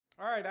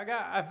right,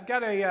 I've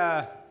got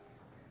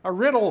a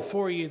riddle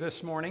for you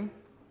this morning.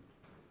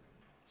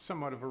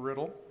 Somewhat of a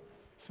riddle.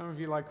 Some of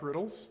you like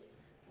riddles.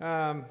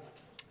 I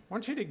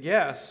want you to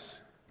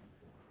guess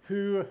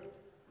who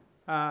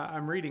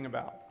I'm reading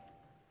about.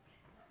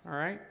 All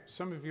right?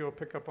 Some of you will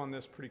pick up on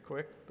this pretty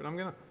quick, but I'm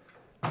going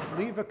to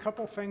leave a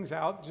couple things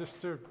out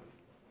just to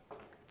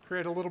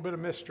create a little bit of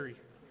mystery.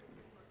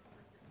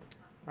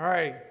 All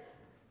right.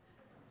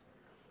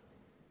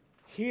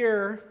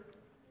 Here,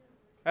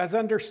 as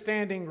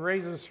understanding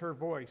raises her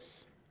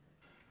voice.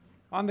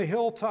 On the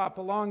hilltop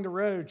along the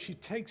road, she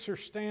takes her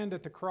stand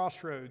at the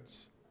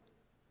crossroads.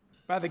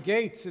 By the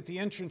gates at the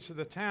entrance of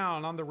the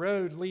town, on the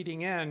road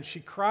leading in, she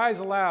cries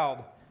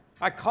aloud,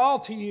 I call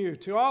to you,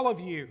 to all of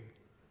you.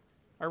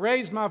 I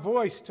raise my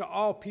voice to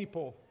all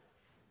people.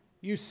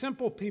 You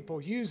simple people,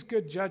 use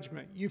good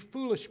judgment. You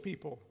foolish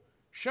people,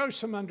 show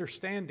some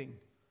understanding.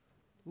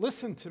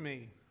 Listen to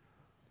me,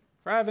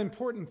 for I have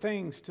important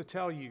things to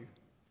tell you.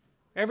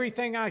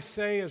 Everything I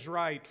say is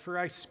right, for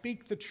I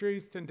speak the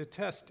truth and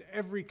detest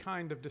every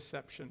kind of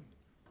deception.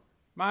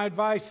 My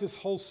advice is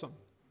wholesome.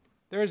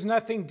 There is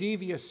nothing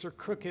devious or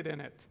crooked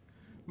in it.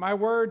 My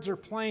words are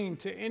plain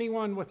to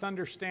anyone with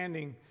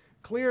understanding,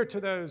 clear to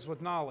those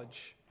with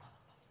knowledge.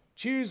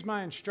 Choose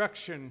my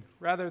instruction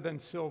rather than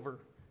silver,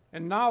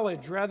 and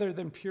knowledge rather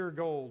than pure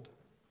gold.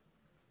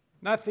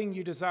 Nothing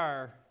you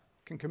desire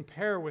can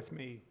compare with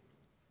me.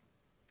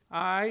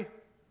 I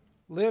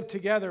live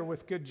together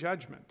with good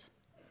judgment.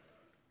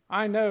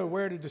 I know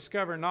where to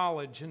discover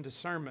knowledge and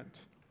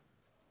discernment.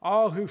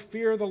 All who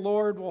fear the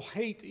Lord will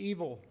hate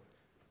evil.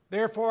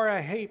 Therefore,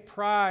 I hate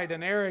pride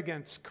and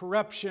arrogance,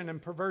 corruption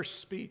and perverse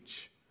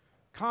speech.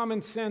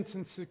 Common sense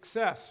and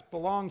success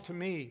belong to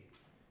me.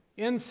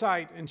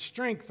 Insight and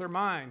strength are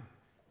mine.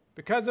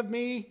 Because of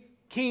me,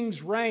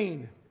 kings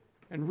reign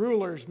and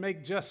rulers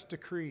make just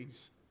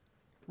decrees.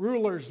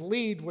 Rulers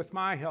lead with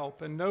my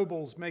help and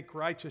nobles make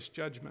righteous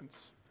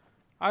judgments.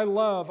 I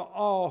love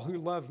all who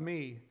love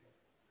me.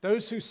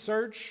 Those who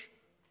search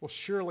will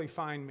surely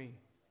find me.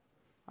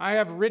 I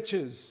have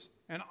riches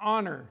and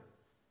honor,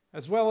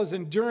 as well as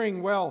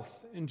enduring wealth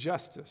and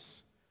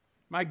justice.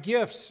 My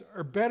gifts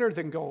are better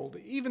than gold,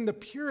 even the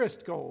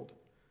purest gold.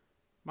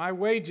 My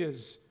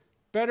wages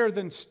better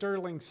than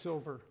sterling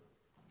silver.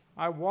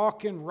 I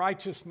walk in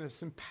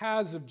righteousness and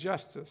paths of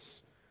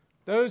justice.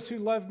 Those who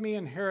love me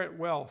inherit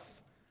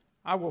wealth.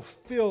 I will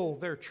fill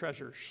their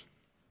treasures.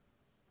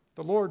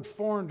 The Lord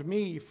formed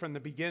me from the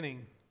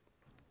beginning.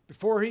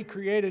 Before he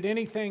created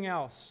anything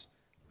else,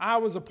 I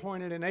was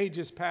appointed in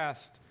ages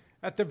past,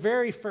 at the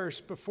very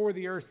first, before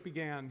the earth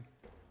began.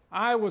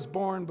 I was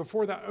born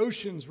before the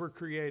oceans were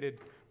created,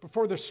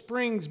 before the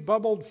springs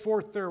bubbled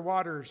forth their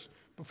waters,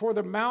 before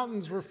the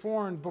mountains were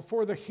formed,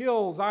 before the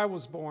hills I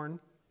was born,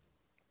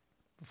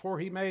 before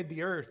he made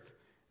the earth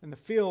and the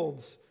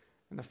fields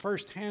and the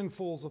first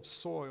handfuls of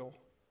soil.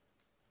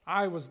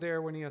 I was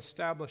there when he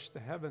established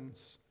the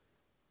heavens,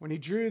 when he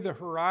drew the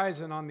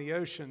horizon on the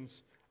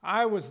oceans.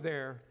 I was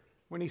there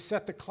when he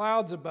set the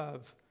clouds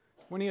above,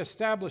 when he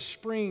established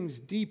springs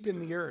deep in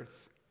the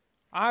earth.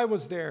 I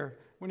was there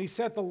when he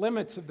set the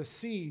limits of the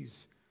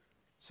seas,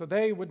 so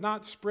they would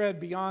not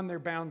spread beyond their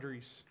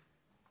boundaries.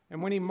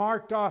 And when he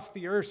marked off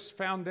the earth's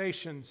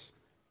foundations,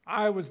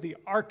 I was the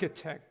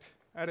architect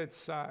at its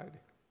side.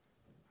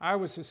 I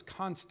was his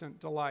constant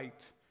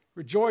delight,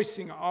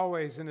 rejoicing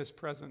always in his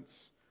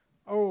presence.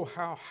 Oh,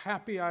 how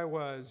happy I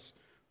was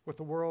with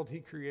the world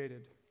he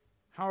created,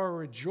 how I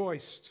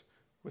rejoiced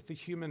with the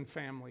human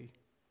family.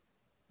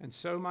 And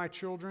so, my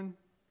children,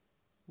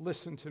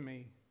 listen to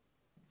me,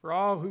 for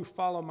all who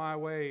follow my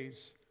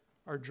ways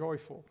are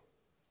joyful.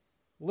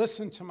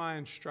 Listen to my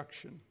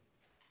instruction.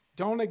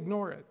 Don't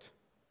ignore it.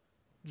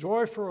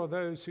 Joyful are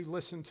those who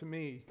listen to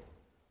me,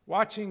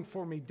 watching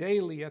for me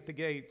daily at the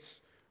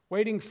gates,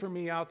 waiting for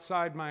me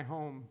outside my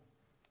home.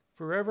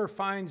 For whoever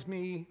finds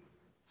me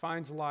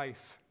finds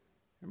life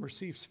and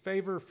receives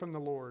favor from the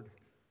Lord.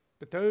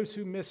 But those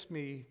who miss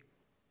me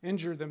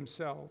injure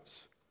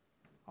themselves.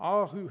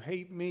 All who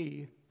hate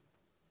me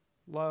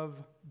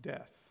love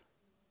death.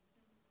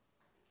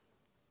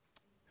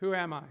 Who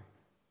am I?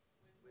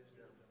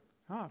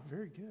 Wisdom.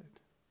 Very good.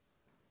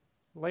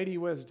 Lady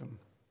Wisdom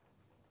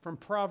from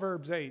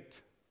Proverbs 8.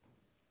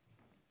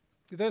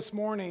 This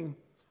morning,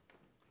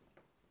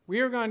 we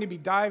are going to be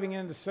diving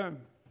into some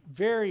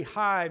very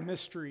high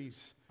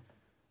mysteries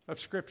of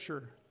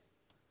Scripture.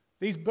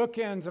 These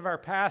bookends of our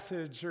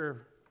passage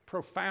are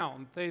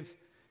profound. They've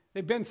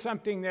been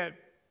something that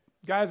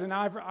guys in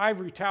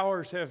ivory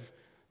towers have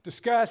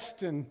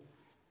discussed and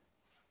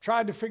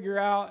tried to figure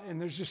out,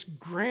 and there's just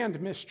grand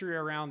mystery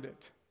around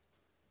it.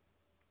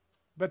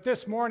 But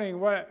this morning,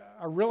 what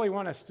I really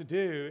want us to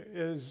do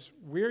is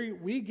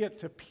we get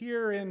to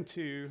peer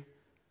into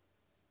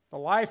the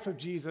life of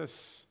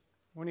Jesus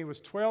when he was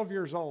 12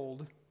 years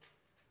old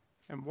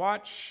and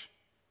watch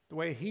the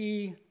way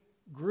he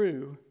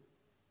grew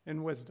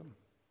in wisdom.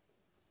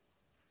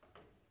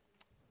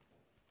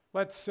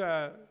 Let's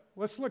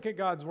look at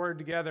God's word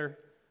together.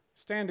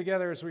 Stand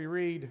together as we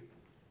read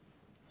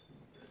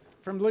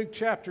from Luke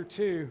chapter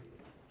 2.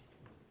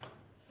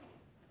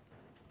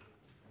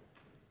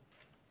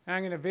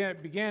 I'm going to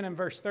begin in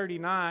verse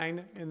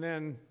 39 and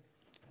then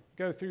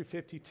go through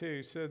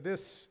 52. So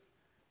this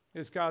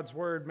is God's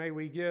word. May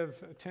we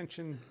give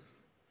attention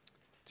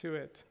to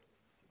it.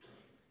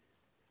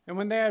 And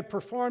when they had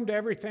performed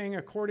everything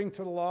according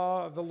to the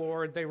law of the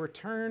Lord, they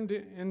returned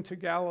into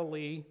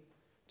Galilee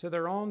to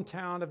their own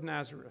town of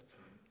Nazareth.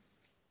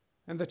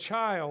 And the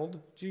child,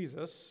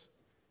 Jesus,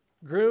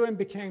 grew and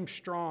became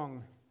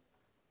strong,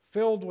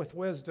 filled with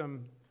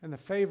wisdom, and the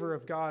favor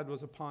of God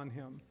was upon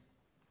him.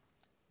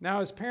 Now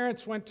his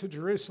parents went to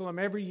Jerusalem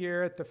every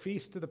year at the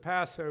feast of the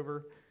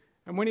Passover,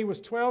 and when he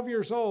was 12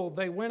 years old,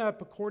 they went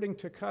up according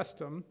to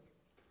custom.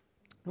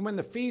 And when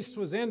the feast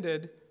was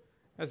ended,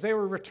 as they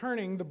were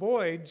returning, the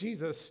boy,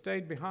 Jesus,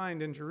 stayed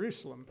behind in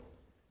Jerusalem,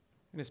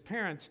 and his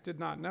parents did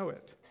not know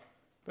it.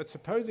 But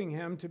supposing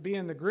him to be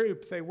in the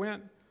group, they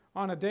went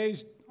a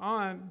day's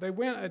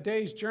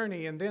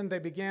journey, and then they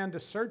began to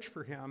search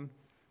for him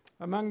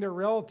among their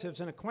relatives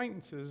and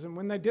acquaintances. And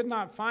when they did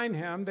not find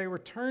him, they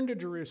returned to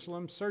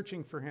Jerusalem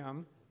searching for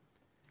him.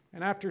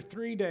 And after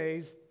 3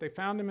 days, they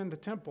found him in the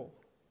temple,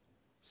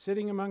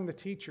 sitting among the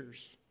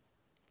teachers,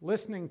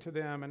 listening to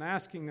them and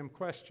asking them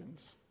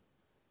questions.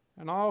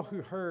 And all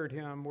who heard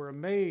him were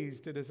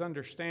amazed at his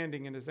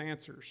understanding and his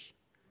answers.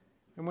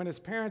 And when his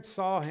parents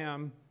saw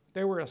him,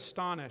 they were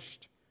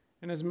astonished.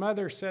 And his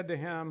mother said to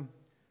him,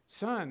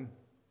 "Son,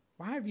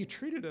 why have you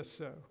treated us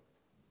so?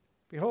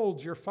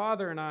 Behold, your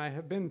father and I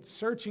have been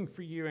searching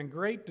for you in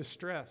great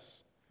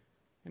distress."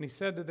 And he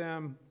said to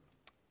them,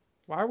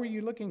 "Why were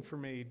you looking for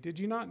me? Did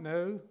you not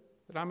know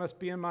that I must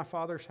be in my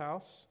father's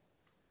house?"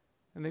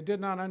 And they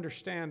did not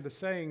understand the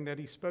saying that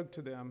he spoke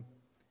to them.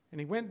 And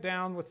he went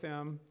down with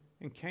them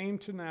and came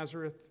to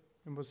Nazareth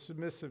and was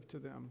submissive to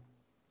them.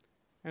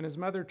 And his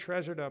mother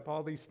treasured up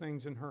all these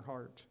things in her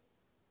heart.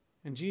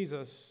 And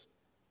Jesus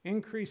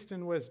increased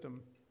in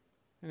wisdom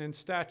and in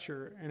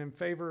stature and in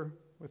favor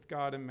with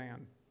God and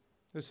man.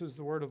 This is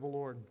the word of the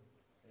Lord.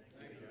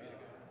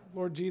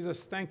 Lord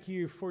Jesus, thank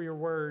you for your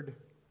word.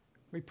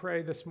 We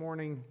pray this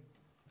morning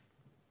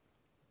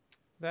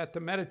that the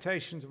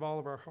meditations of all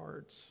of our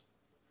hearts,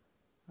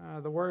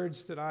 the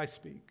words that I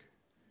speak,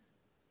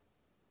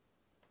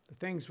 the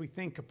things we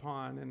think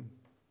upon and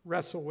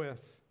wrestle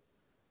with,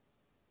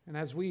 and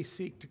as we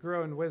seek to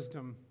grow in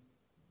wisdom,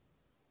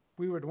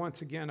 we would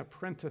once again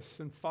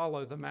apprentice and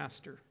follow the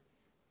Master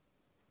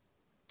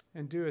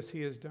and do as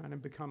he has done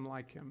and become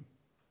like him.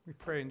 We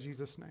pray in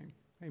Jesus' name.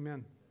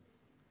 Amen.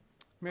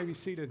 You may be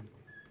seated.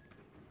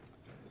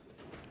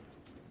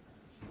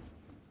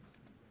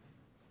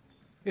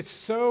 It's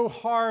so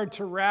hard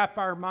to wrap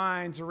our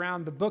minds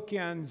around the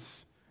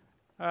bookends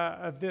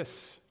of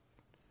this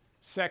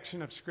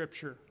section of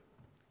Scripture.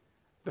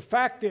 The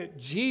fact that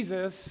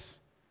Jesus,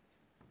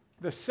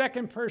 the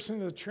second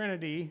person of the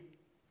Trinity,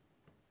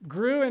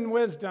 grew in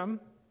wisdom.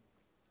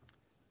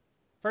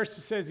 First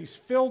it says he's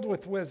filled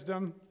with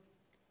wisdom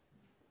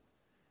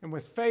and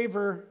with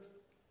favor.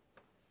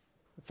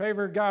 The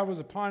favor of God was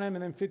upon him.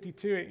 And then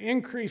 52, it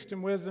increased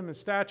in wisdom and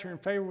stature and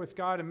favor with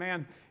God and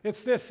man.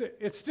 It's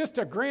just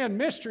a grand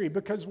mystery,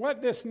 because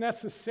what this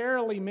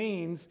necessarily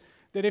means,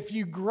 that if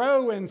you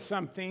grow in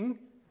something,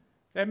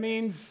 that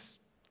means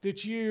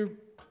that you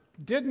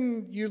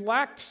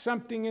lacked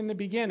something in the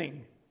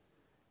beginning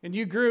and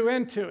you grew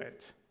into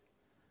it.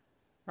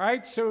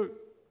 Right? So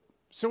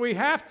we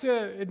have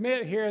to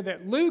admit here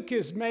that Luke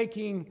is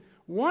making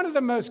one of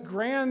the most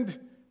grand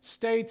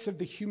states of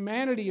the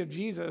humanity of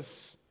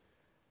Jesus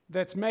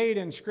that's made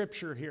in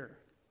Scripture here.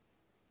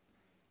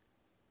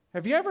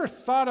 Have you ever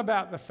thought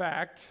about the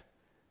fact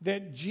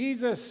that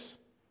Jesus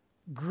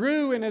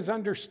grew in his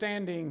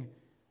understanding?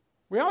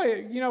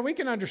 We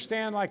can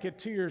understand, like at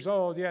 2 years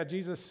old,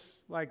 Jesus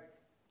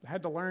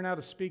had to learn how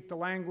to speak the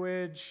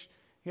language.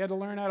 He had to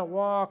learn how to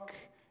walk.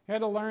 He had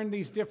to learn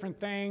these different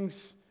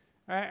things.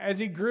 As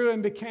he grew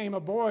and became a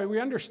boy, we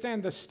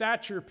understand the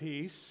stature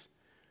piece.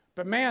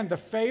 But man, the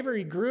favor,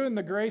 he grew in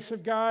the grace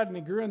of God, and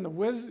he grew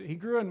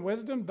in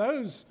wisdom.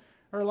 Those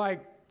are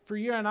like, for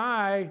you and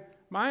I,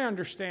 my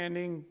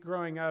understanding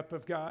growing up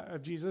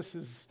of Jesus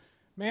is,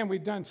 man,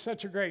 we've done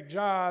such a great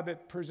job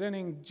at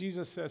presenting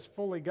Jesus as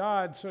fully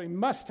God. So he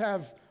must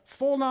have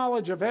full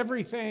knowledge of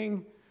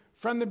everything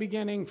from the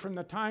beginning, from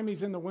the time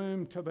he's in the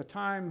womb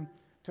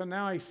till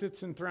now he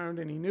sits enthroned,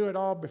 and he knew it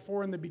all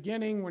before in the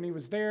beginning, when he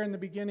was there in the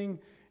beginning,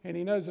 and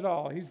he knows it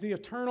all. He's the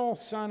eternal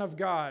Son of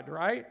God,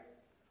 right?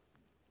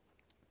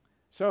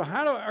 So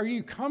are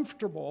you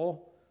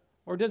comfortable,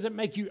 or does it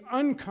make you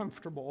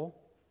uncomfortable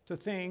to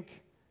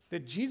think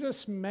that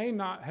Jesus may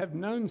not have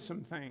known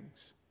some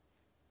things?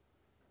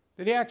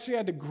 That he actually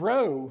had to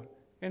grow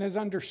in his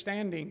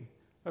understanding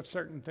of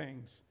certain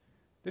things?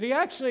 That he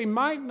actually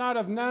might not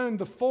have known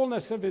the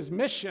fullness of his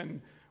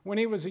mission when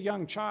he was a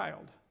young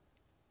child?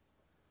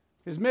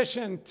 His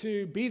mission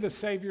to be the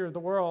Savior of the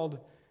world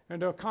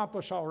and to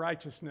accomplish all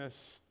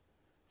righteousness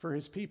for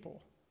his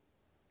people.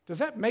 Does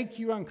that make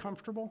you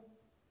uncomfortable?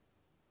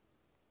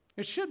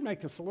 It should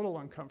make us a little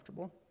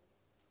uncomfortable.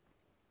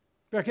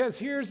 Because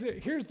here's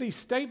these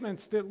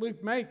statements that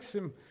Luke makes,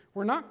 and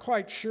we're not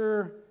quite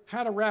sure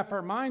how to wrap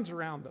our minds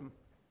around them.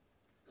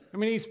 I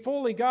mean, he's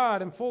fully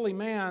God and fully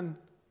man.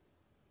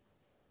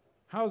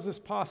 How is this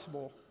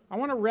possible? I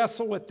want to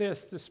wrestle with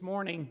this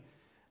morning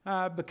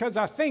because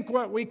I think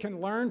what we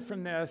can learn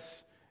from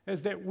this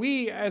is that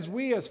we as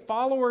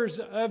followers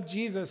of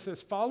Jesus,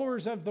 as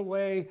followers of the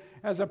way,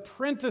 as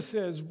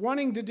apprentices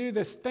wanting to do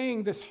this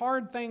thing, this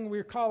hard thing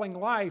we're calling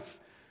life,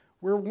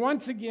 we're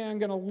once again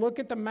going to look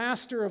at the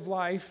master of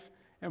life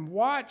and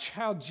watch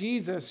how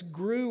Jesus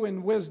grew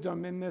in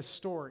wisdom in this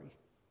story.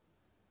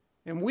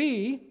 And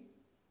we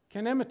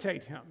can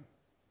imitate him.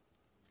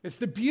 It's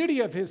the beauty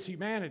of his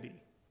humanity.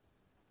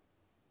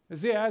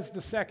 As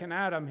the second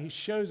Adam, he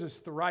shows us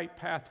the right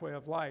pathway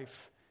of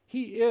life.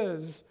 He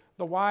is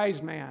the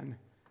wise man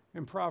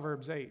in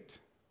Proverbs 8.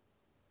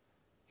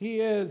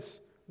 He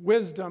is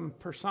wisdom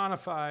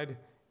personified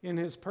in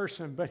his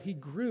person, but he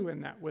grew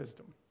in that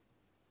wisdom.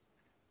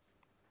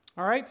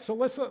 All right, so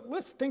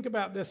let's think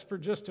about this for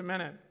just a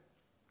minute.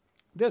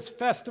 This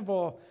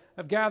festival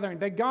of gathering,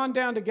 they'd gone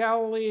down to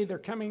Galilee, they're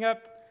coming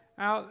up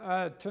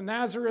out to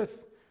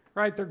Nazareth,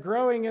 right? They're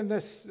growing in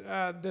this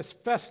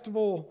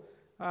festival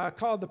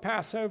called the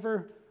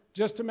Passover.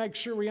 Just to make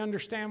sure we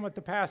understand what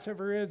the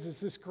Passover is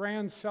this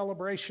grand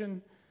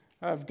celebration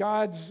of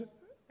God's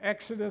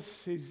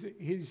exodus.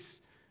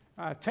 He's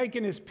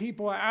taken his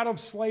people out of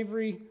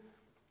slavery.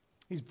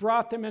 He's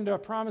brought them into a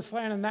promised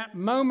land, and that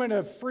moment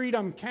of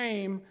freedom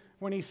came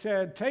when he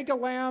said, take a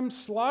lamb,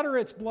 slaughter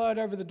its blood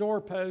over the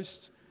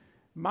doorposts.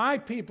 My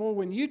people,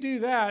 when you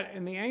do that,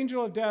 and the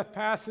angel of death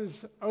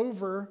passes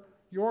over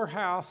your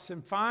house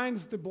and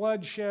finds the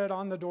blood shed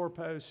on the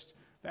doorpost,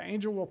 the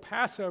angel will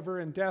pass over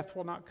and death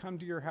will not come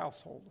to your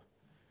household.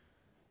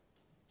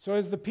 So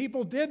as the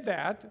people did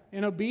that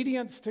in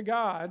obedience to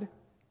God,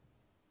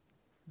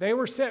 they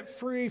were set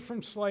free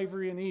from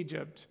slavery in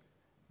Egypt.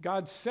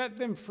 God set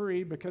them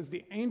free because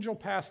the angel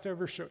passed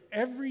over. So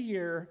every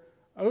year,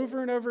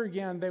 over and over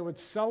again, they would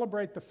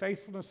celebrate the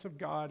faithfulness of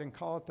God and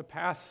call it the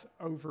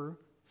Passover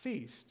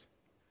feast.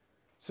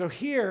 So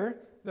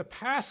here, the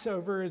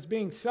Passover is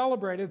being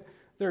celebrated.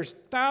 There's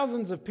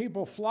thousands of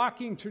people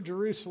flocking to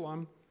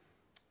Jerusalem.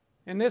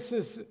 And this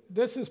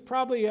is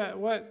probably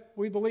what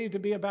we believe to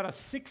be about a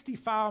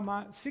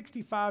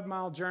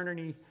 65-mile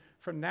journey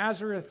from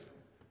Nazareth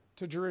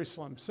to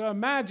Jerusalem. So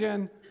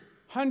imagine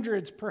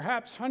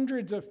perhaps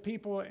hundreds of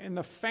people in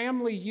the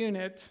family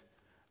unit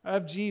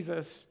of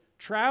Jesus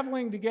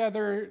traveling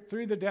together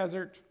through the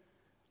desert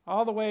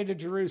all the way to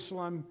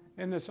Jerusalem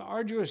in this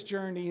arduous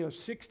journey of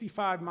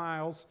 65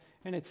 miles.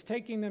 And it's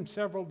taking them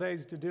several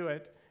days to do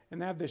it.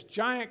 And they have this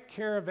giant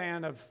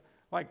caravan of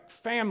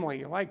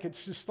family,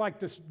 it's just like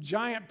this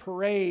giant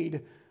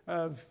parade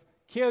of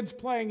kids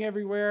playing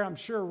everywhere. I'm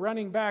sure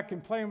running back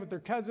and playing with their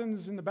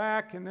cousins in the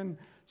back, and then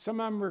some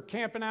of them were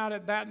camping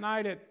out that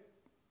night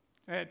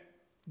at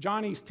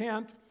Johnny's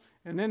tent,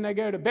 and then they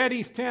go to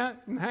Betty's tent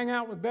and hang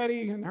out with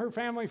Betty and her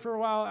family for a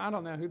while. I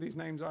don't know who these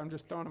names are. I'm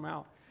just throwing them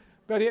out.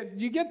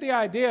 But you get the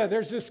idea.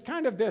 There's this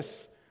kind of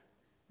this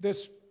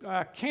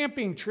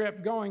camping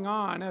trip going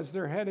on as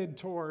they're headed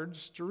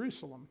towards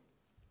Jerusalem.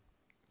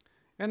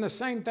 And the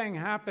same thing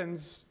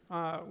happens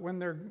when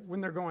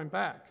they're going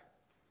back.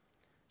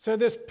 So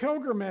this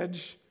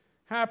pilgrimage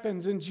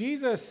happens, and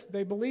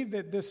they believe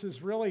that this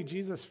is really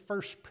Jesus'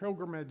 first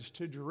pilgrimage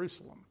to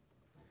Jerusalem.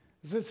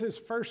 This is his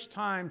first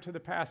time to the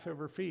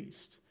Passover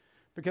feast,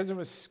 because it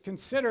was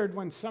considered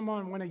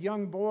when a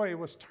young boy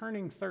was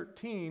turning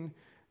 13,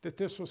 that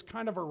this was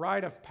kind of a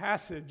rite of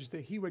passage,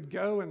 that he would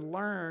go and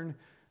learn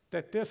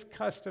that this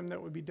custom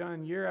that would be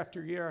done year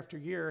after year after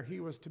year,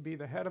 he was to be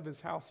the head of his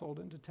household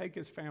and to take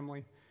his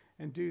family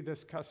and do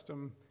this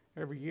custom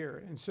every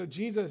year. And so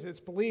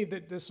it's believed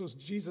that this was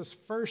Jesus'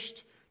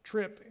 first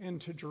trip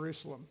into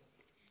Jerusalem.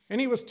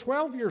 And he was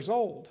 12 years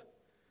old.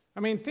 I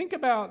mean, think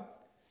about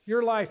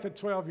your life at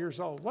 12 years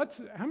old.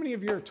 How many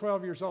of you are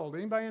 12 years old?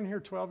 Anybody in here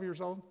 12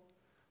 years old?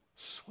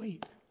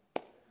 Sweet.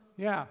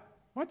 Yeah.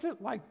 What's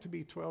it like to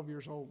be 12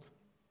 years old?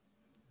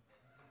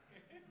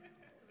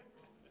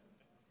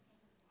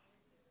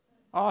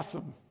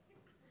 Awesome.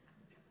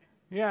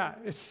 Yeah,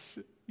 it's,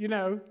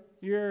 you're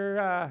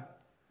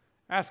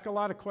ask a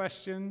lot of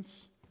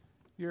questions.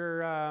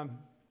 You're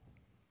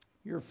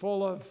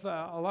full of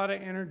a lot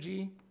of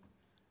energy,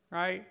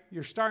 right?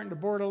 You're starting to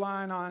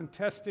borderline on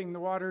testing the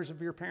waters of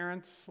your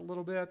parents a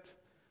little bit.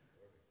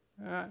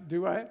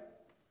 Do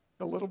what?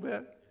 A little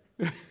bit?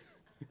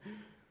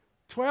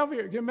 12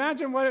 years.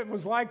 Imagine what it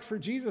was like for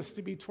Jesus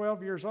to be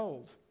 12 years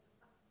old.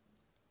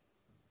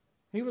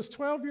 He was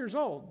 12 years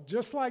old,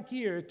 just like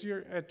you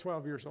at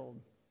 12 years old.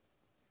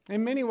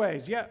 In many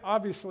ways, yet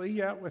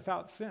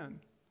without sin.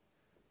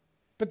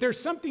 But there's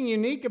something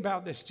unique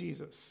about this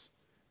Jesus.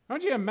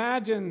 Don't you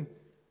imagine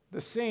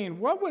the scene?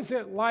 What was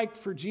it like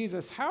for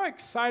Jesus? How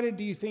excited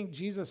do you think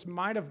Jesus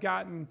might have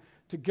gotten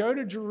to go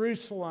to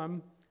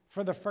Jerusalem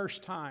for the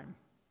first time?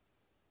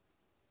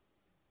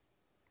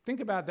 Think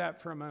about that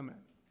for a moment.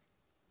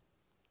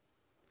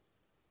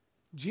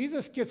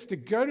 Jesus gets to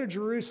go to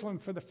Jerusalem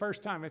for the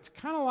first time. It's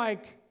kind of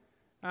like,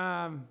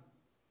 I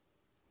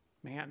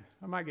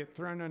might get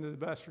thrown under the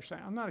bus for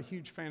saying, I'm not a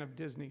huge fan of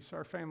Disney, so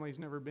our family's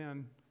never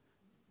been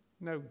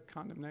no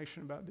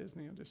condemnation about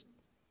Disney. It's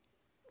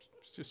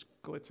just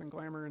glitz and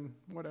glamour and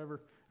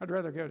whatever. I'd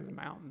rather go to the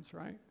mountains,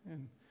 right?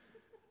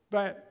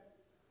 But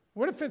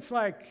what if it's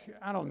like,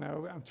 I don't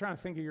know, I'm trying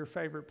to think of your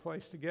favorite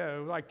place to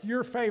go, like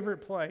your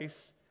favorite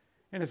place,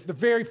 and it's the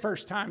very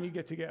first time you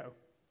get to go.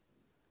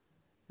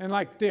 And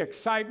like the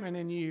excitement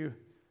in you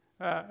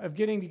of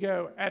getting to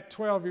go at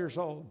 12 years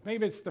old.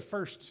 Maybe it's the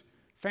first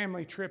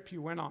family trip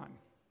you went on.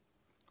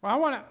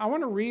 Well, I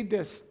want to read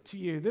this to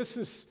you. This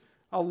is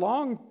a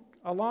long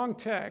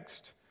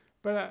text,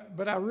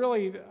 but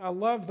I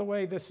love the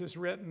way this is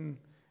written,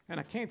 and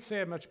I can't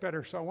say it much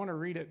better, so I want to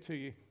read it to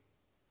you.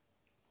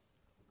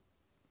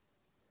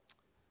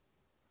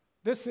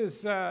 This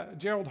is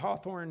Gerald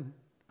Hawthorne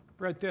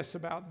wrote this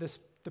about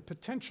the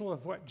potential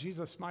of what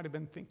Jesus might have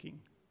been thinking.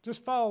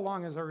 Just follow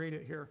along as I read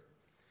it here.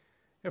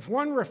 If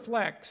one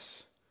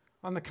reflects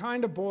on the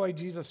kind of boy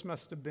Jesus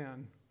must have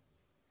been,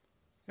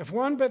 if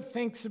one but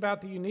thinks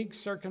about the unique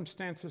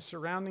circumstances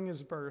surrounding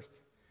his birth,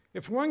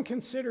 if one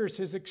considers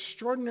his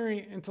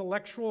extraordinary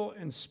intellectual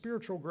and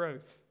spiritual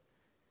growth,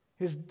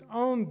 his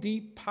own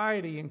deep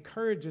piety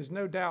encourages,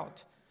 no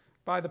doubt,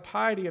 by the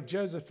piety of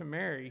Joseph and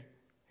Mary,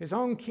 his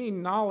own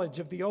keen knowledge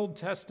of the Old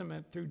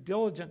Testament through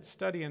diligent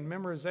study and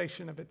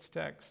memorization of its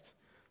text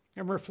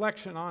and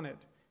reflection on it,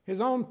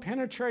 his own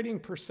penetrating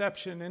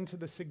perception into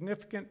the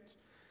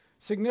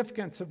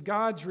significance of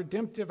God's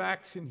redemptive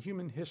acts in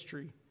human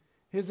history,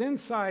 his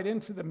insight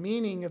into the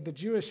meaning of the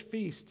Jewish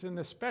feasts and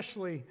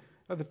especially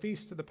of the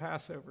Feast of the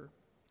Passover,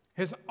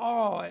 his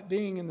awe at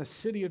being in the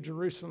city of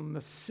Jerusalem,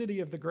 the city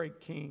of the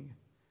great King.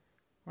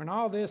 When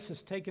all this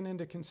is taken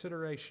into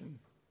consideration,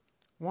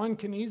 one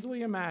can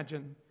easily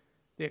imagine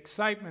the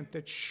excitement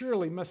that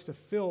surely must have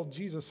filled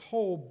Jesus'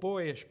 whole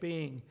boyish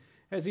being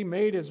as he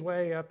made his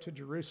way up to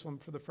Jerusalem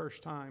for the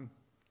first time.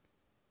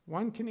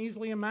 One can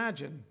easily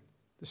imagine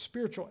the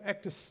spiritual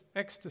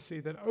ecstasy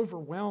that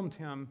overwhelmed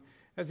him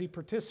as he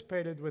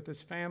participated with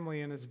his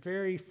family in his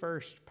very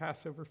first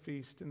Passover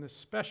feast in this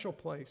special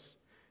place,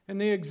 and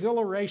the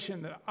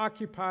exhilaration that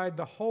occupied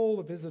the whole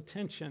of his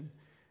attention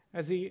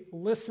as he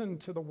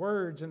listened to the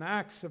words and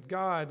acts of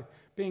God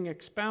being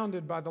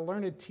expounded by the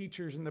learned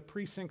teachers in the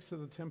precincts of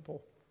the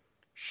temple.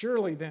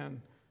 Surely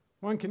then,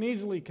 one can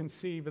easily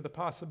conceive of the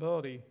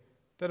possibility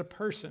that a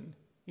person,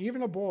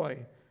 even a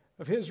boy,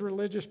 of his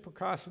religious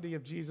precocity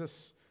of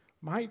Jesus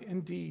might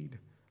indeed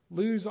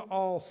lose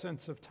all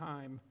sense of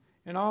time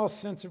and all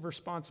sense of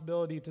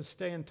responsibility to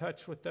stay in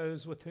touch with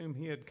those with whom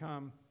he had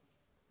come,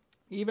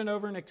 even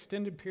over an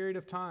extended period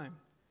of time,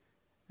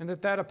 and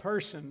that a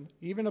person,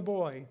 even a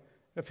boy,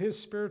 of his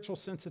spiritual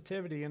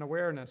sensitivity and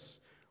awareness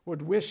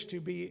would wish to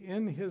be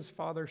in his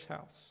Father's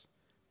house,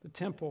 the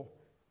temple,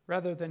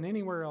 rather than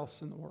anywhere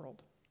else in the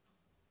world.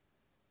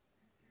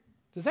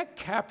 Does that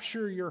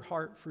capture your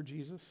heart for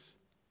Jesus?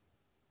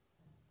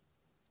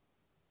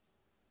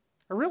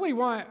 I really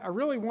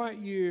want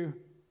you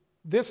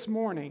this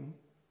morning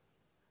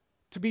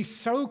to be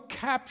so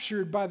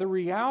captured by the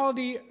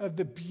reality of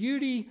the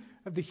beauty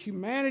of the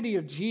humanity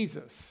of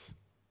Jesus,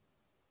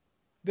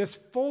 this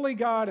fully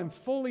God and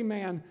fully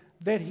man,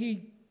 that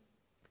he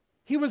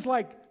was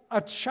like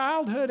a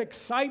childhood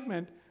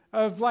excitement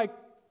of like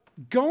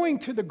going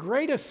to the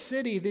greatest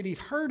city that he'd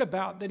heard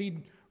about, that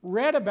he'd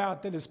read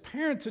about, that his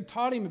parents had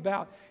taught him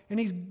about, and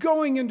he's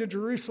going into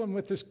Jerusalem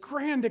with this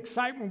grand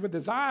excitement, with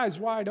his eyes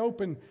wide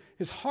open,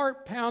 his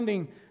heart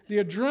pounding,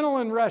 the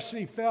adrenaline rush that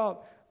he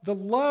felt, the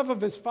love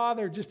of his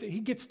Father. Just he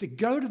gets to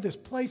go to this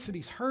place that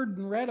he's heard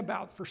and read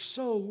about for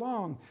so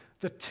long,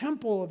 the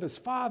temple of his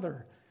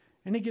Father,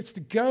 and he gets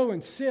to go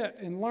and sit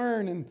and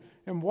learn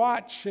and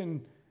watch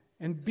and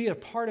be a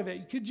part of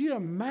it. Could you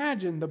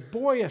imagine the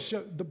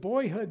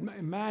boyhood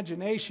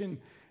imagination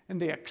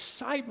and the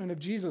excitement of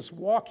Jesus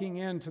walking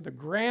into the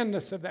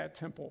grandness of that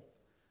temple?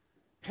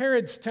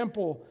 Herod's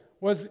temple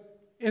was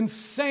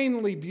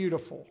insanely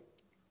beautiful,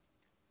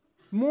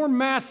 more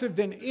massive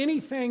than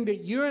anything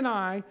that you and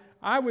I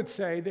would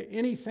say that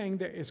anything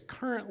that is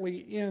currently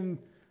in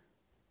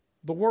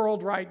the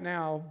world right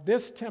now.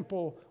 This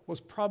temple was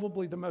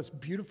probably the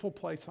most beautiful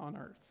place on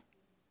earth.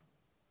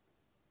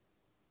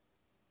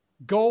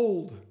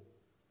 Gold,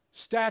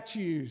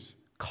 statues,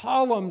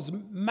 columns,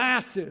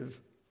 massive.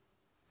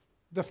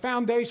 The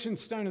foundation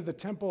stone of the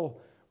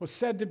temple was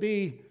said to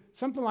be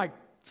something like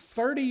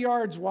 30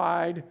 yards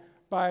wide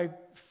by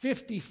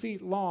 50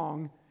 feet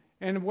long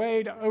and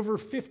weighed over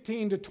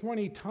 15 to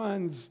 20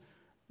 tons,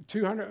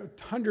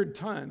 100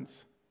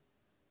 tons.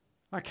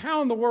 Like,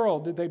 how in the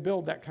world did they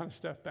build that kind of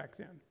stuff back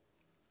then?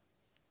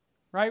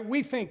 Right?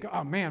 We think,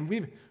 oh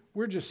man,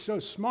 we're just so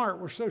smart,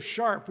 we're so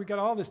sharp, we got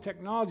all this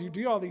technology, we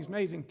do all these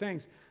amazing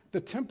things. The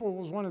temple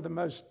was one of the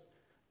most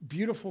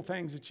beautiful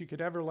things that you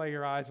could ever lay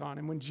your eyes on.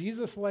 And when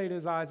Jesus laid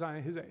his eyes on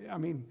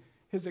it,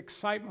 his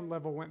excitement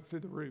level went through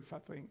the roof, I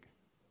think.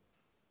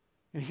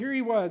 And here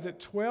he was at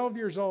 12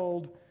 years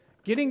old,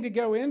 getting to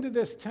go into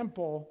this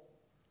temple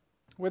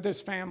with his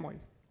family.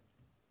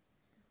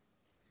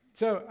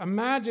 So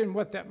imagine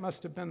what that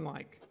must have been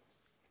like.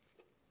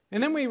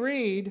 And then we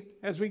read,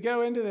 as we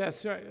go into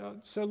this,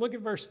 so look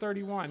at verse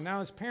 31. Now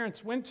his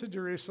parents went to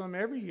Jerusalem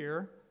every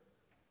year.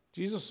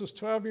 Jesus was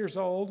 12 years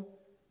old.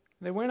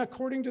 They went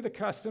according to the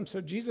custom.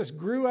 So Jesus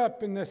grew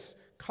up in this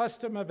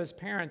custom of his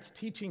parents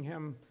teaching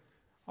him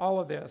all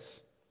of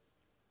this.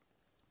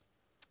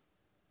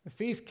 The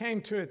feast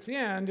came to its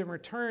end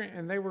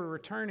and they were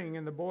returning,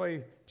 and the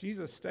boy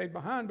Jesus stayed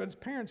behind, but his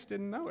parents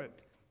didn't know it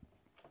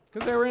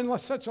because they were in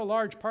such a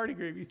large party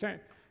group. You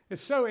think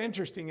it's so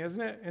interesting,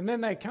 isn't it? And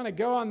then they kind of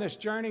go on this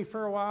journey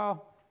for a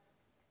while,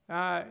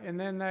 and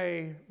then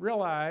they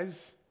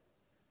realize,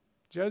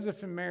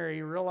 Joseph and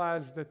Mary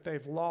realize that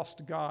they've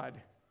lost God.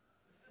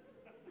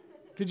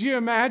 Could you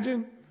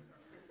imagine?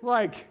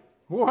 Like,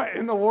 what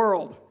in the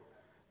world?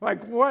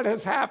 Like, what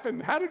has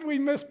happened? How did we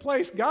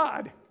misplace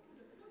God?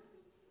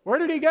 Where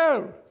did he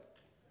go?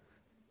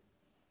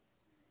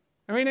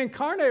 I mean,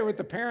 incarnate with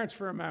the parents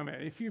for a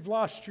moment. If you've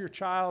lost your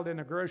child in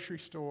a grocery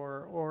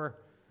store or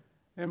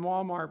in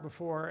Walmart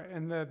before,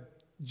 and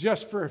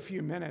just for a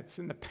few minutes,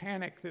 and the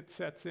panic that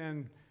sets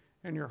in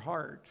your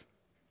heart.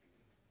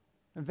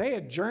 And they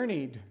had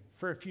journeyed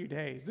for a few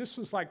days. This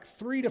was like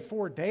 3 to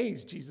 4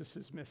 days Jesus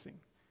is missing.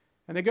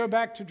 And they go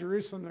back to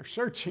Jerusalem. They're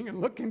searching and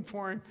looking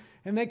for him,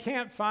 and they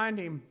can't find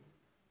him.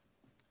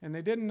 And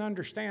they didn't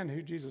understand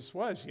who Jesus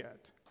was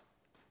yet.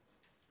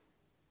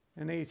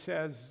 And he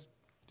says,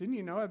 didn't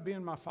you know I'd be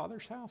in my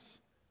Father's house?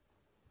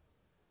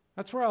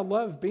 That's where I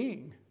love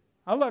being.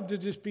 I love to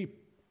just be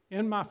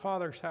in my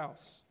Father's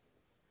house.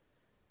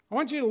 I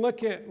want you to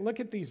look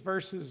at these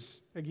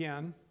verses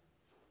again.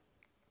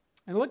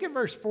 And look at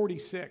verse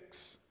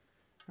 46.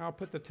 I'll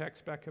put the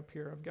text back up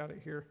here. I've got it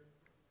here.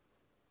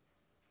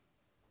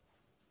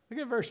 Look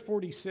at verse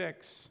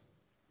 46.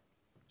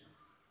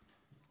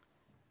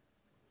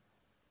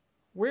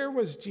 Where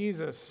was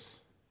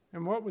Jesus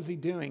and what was he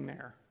doing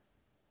there?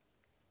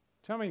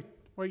 Tell me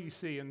what you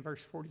see in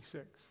verse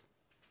 46.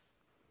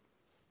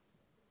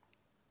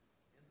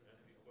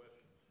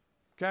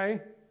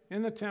 Okay,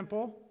 in the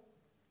temple.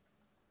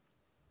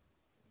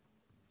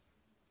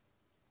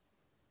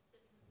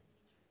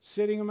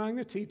 Sitting among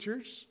the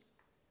teachers.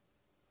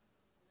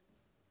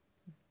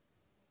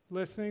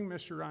 Listening,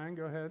 Mr. Ryan,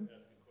 go ahead.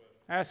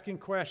 Asking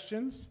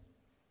questions.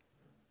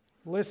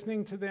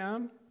 Listening to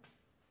them.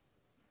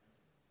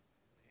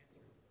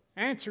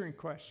 Answering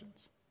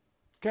questions.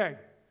 Okay.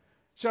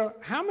 So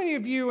how many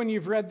of you, when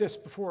you've read this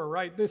before,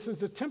 right? This is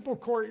the temple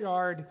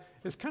courtyard.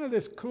 It's kind of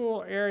this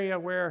cool area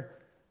where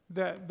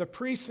the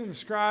priests and the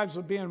scribes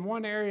would be in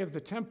one area of the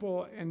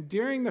temple, and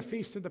during the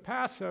Feast of the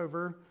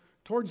Passover,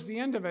 towards the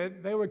end of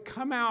it, they would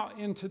come out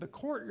into the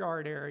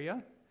courtyard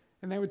area,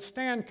 and they would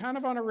stand kind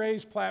of on a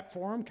raised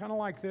platform, kind of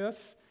like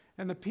this,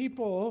 and the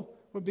people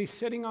would be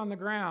sitting on the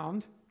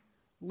ground,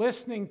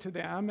 listening to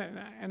them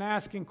and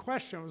asking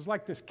questions. It was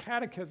like this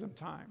catechism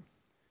time.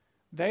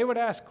 They would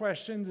ask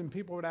questions, and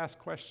people would ask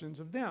questions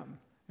of them,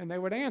 and they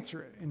would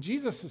answer it. And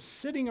Jesus is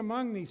sitting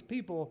among these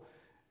people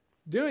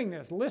doing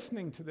this,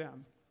 listening to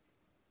them.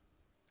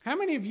 How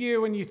many of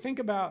you, when you think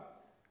about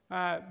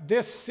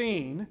this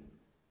scene,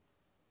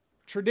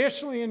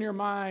 traditionally in your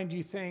mind,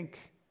 you think,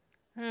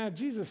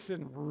 Jesus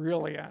isn't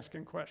really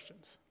asking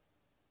questions?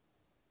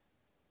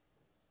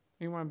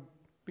 Anyone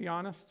be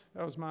honest?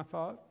 That was my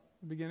thought at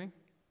the beginning.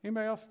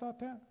 Anybody else thought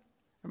that?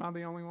 Am I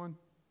the only one?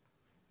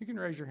 You can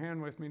raise your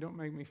hand with me. Don't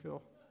make me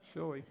feel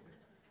silly.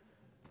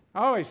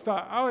 I always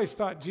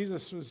thought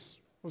Jesus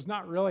was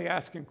not really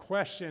asking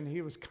questions.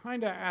 He was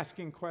kind of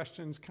asking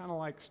questions, kind of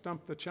like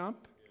stump the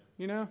chump,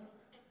 you know?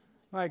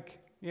 Like,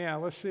 yeah,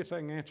 let's see if I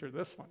can answer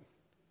this one.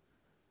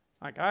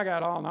 Like, I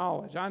got all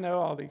knowledge. I know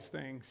all these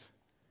things.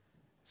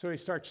 So he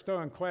starts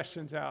throwing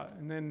questions out,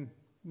 and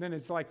then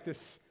it's like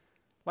this,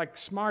 like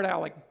smart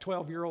aleck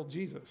 12-year-old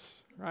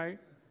Jesus, right?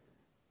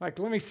 Like,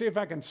 let me see if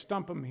I can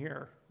stump him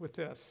here with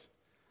this.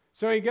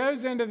 So he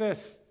goes into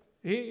this.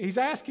 He's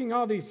asking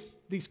all these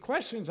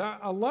questions.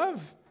 I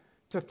love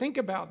to think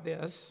about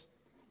this,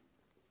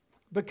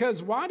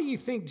 because why do you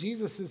think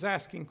Jesus is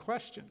asking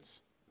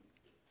questions?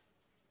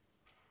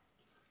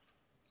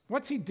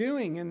 What's he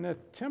doing in the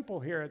temple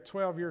here at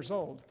 12 years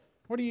old?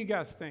 What do you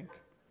guys think?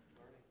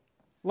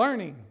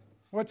 Learning.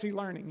 What's he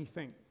learning, you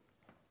think?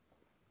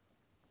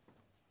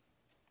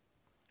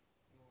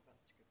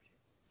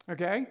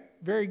 Okay,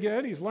 very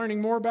good. He's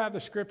learning more about the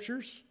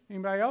scriptures.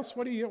 Anybody else?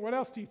 What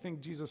else do you think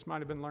Jesus might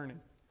have been learning?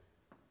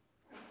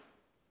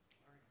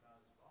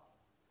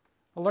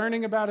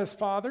 Learning about his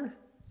Father.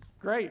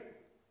 Great.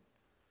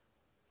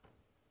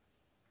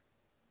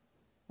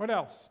 What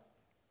else?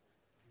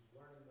 He's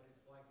learning what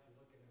it's like to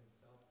look at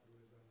himself through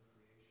his own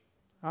creation.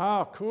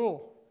 Oh,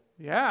 cool.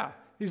 Yeah.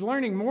 He's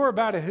learning more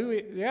about who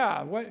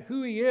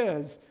he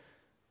is.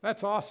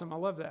 That's awesome. I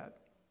love that.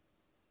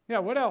 Yeah,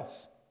 what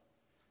else?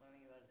 Learning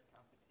about his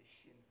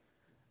competition.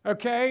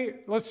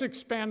 Okay, let's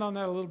expand on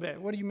that a little bit.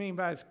 What do you mean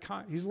by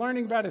he's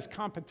learning about his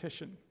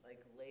competition?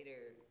 Like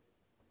later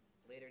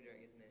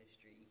during his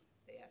ministry,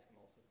 they ask him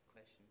all sorts of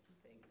questions and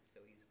things, so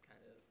he's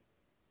kind of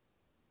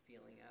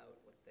feeling out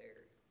what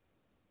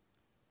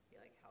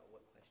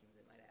what questions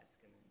they might ask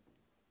him.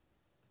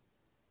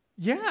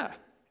 Yeah.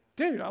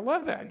 Dude, I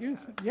love that.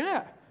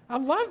 Yeah, I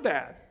love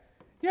that.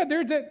 Yeah,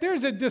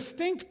 there's a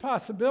distinct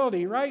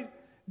possibility, right?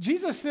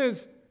 Jesus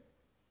is,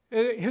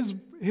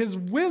 his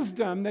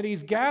wisdom that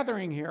he's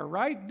gathering here,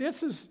 right?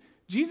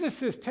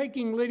 Jesus is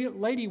taking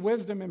Lady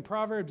Wisdom in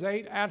Proverbs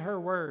 8 at her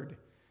word.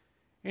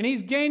 And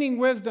he's gaining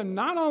wisdom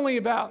not only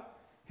about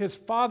his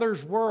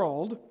Father's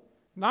world,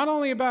 not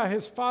only about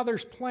his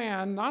Father's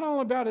plan, not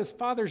only about his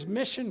Father's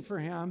mission for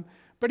him,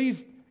 but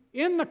he's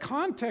in the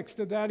context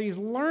of that, he's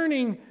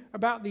learning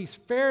about these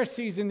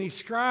Pharisees and these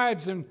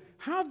scribes and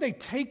how have they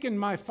taken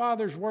my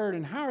Father's word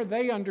and how are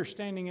they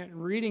understanding it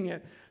and reading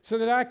it so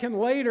that I can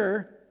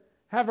later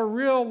have a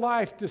real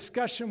life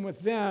discussion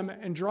with them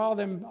and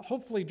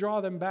hopefully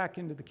draw them back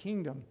into the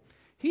kingdom.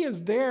 He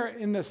is there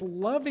in this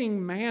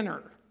loving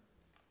manner.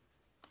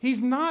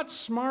 He's not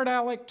smart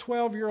aleck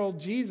 12-year-old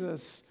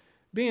Jesus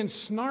being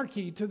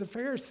snarky to the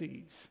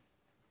Pharisees.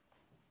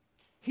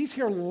 He's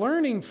here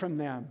learning from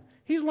them.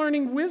 He's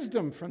learning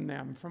wisdom from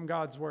them, from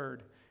God's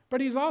word. But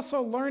he's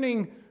also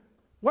learning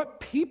what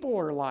people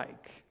are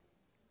like.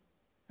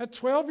 At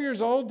 12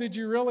 years old, did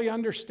you really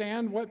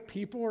understand what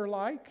people are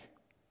like?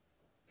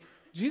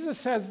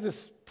 Jesus has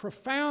this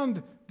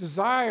profound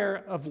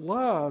desire of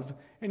love,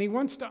 and he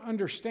wants to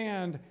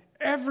understand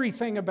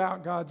everything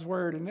about God's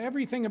word and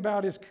everything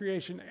about his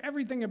creation,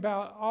 everything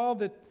about all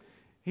that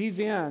he's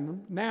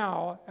in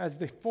now as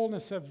the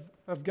fullness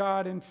of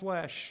God in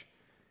flesh.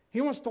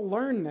 He wants to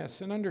learn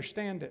this and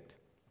understand it.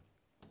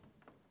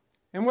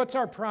 And what's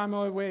our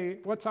primary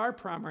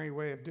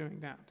way of doing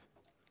that?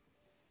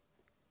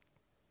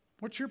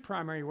 What's your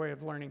primary way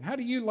of learning? How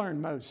do you learn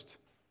most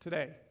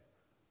today?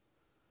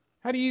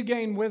 How do you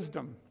gain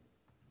wisdom?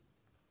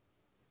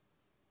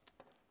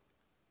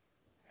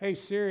 Hey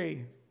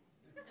Siri,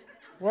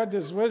 what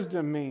does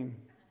wisdom mean?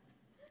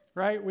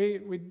 Right?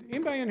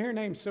 Anybody in here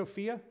named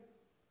Sophia?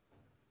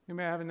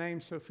 Anybody have a name,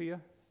 Sophia?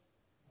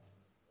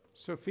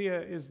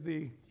 Sophia is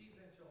the...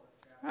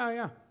 Oh,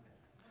 yeah.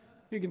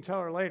 You can tell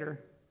her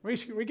later. We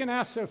can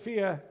ask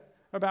Sophia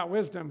about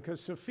wisdom because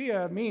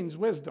Sophia means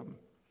wisdom.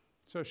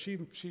 So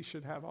she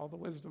should have all the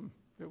wisdom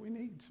that we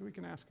need, so we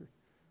can ask her.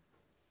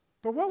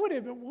 But what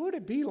would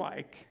it be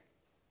like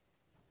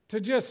to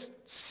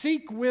just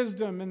seek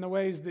wisdom in the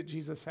ways that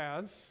Jesus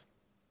has?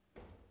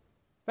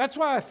 That's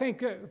why I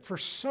think for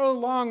so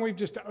long we've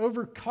just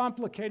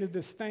overcomplicated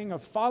this thing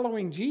of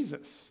following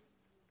Jesus.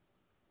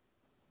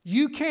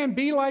 You can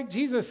be like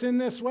Jesus in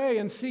this way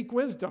and seek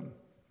wisdom.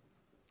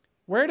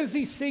 Where does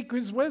he seek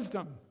his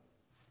wisdom?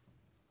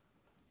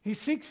 He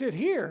seeks it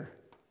here.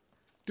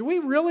 Do we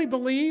really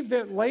believe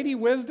that Lady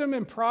Wisdom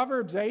in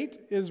Proverbs 8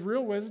 is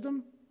real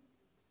wisdom?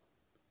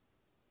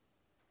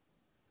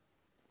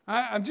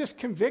 I'm just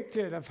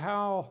convicted of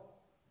how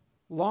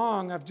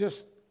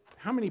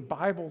many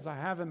Bibles I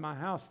have in my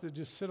house that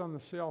just sit on the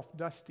shelf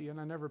dusty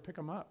and I never pick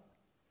them up.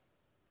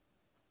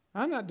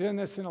 I'm not doing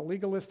this in a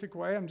legalistic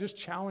way. I'm just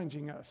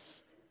challenging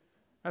us.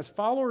 As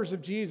followers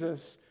of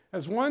Jesus,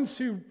 as ones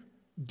who,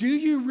 do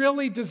you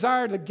really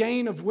desire the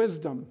gain of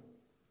wisdom?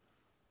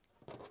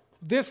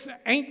 This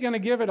ain't going to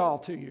give it all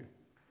to you.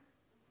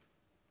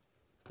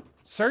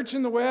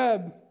 Searching the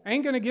web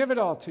ain't going to give it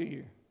all to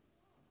you.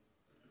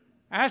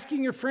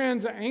 Asking your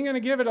friends ain't going to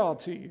give it all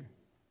to you.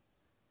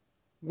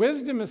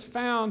 Wisdom is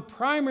found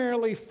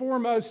primarily,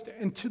 foremost,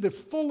 and to the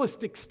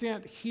fullest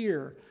extent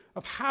here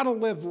of how to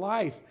live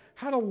life,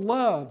 how to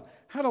love,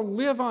 how to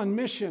live on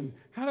mission,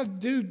 how to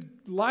do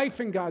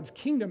life in God's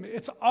kingdom.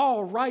 It's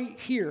all right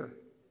here.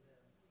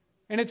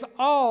 And it's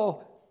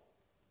all,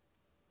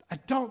 I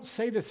don't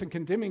say this in a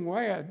condemning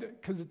way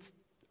because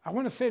I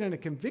want to say it in a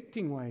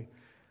convicting way.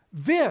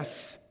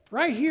 This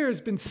right here has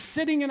been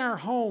sitting in our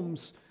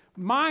homes,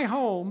 my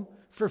home,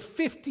 for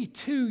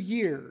 52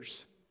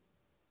 years.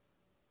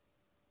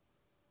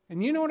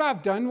 And you know what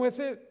I've done with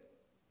it?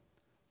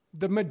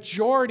 The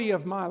majority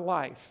of my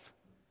life,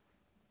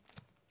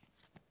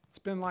 it's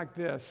been like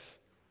this,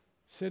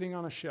 sitting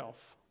on a shelf.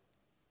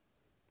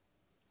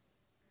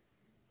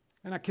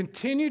 And I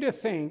continue to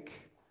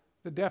think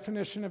the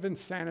definition of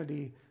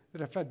insanity,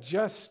 that if I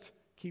just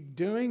keep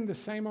doing the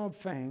same old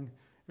thing,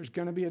 there's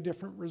going to be a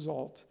different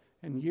result.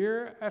 And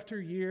year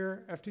after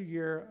year after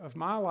year of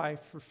my life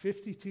for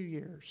 52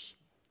 years,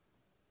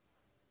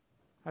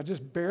 I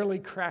just barely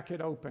crack it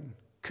open.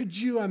 Could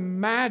you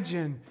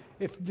imagine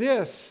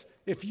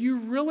if you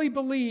really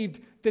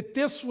believed that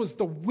this was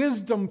the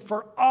wisdom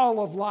for all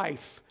of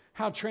life,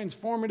 how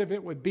transformative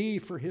it would be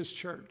for his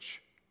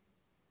church?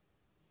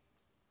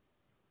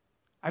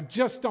 I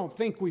just don't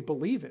think we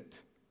believe it.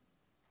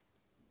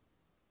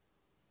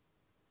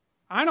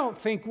 I don't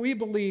think we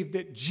believe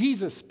that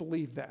Jesus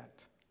believed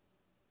that.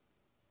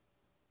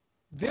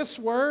 This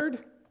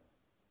word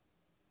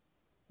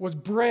was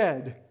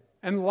bread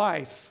and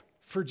life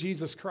for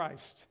Jesus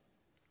Christ.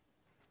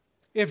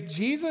 If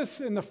Jesus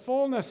in the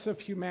fullness of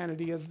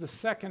humanity is the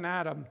second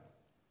Adam,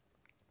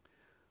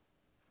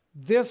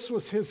 this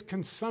was his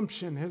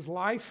consumption, his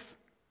life,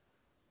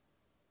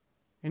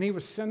 and he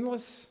was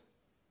sinless.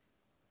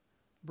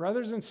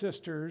 Brothers and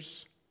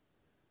sisters,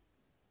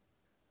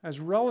 as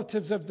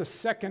relatives of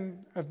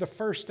the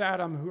first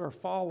Adam who are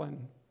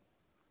fallen,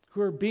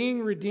 who are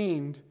being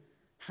redeemed,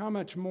 how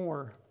much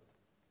more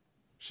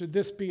should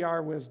this be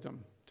our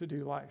wisdom to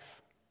do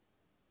life?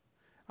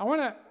 I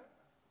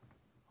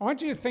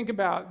want you to think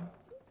about,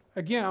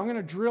 again, I'm going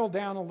to drill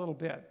down a little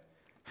bit.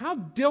 How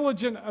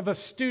diligent of a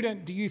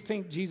student do you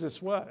think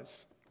Jesus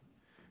was?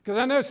 Because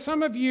I know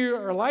some of you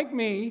are like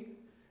me.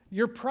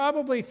 You're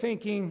probably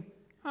thinking,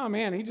 oh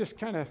man, he just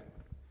kind of,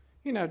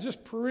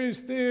 just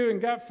perused through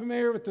and got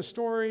familiar with the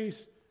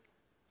stories.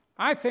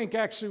 I think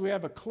actually we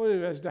have a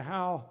clue as to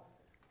how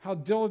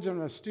diligent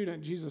of a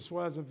student Jesus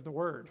was of the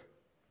Word.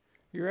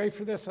 You ready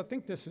for this? I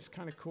think this is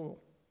kind of cool.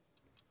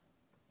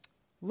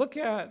 Look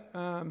at,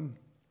 let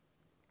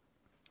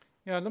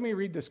me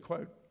read this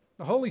quote.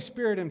 The Holy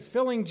Spirit, in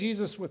filling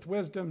Jesus with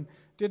wisdom,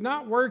 did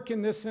not work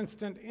in this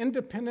instant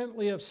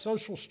independently of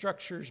social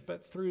structures,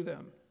 but through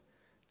them.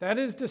 That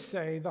is to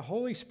say, the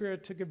Holy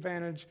Spirit took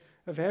advantage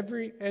of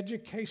every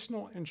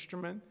educational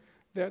instrument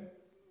that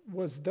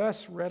was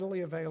thus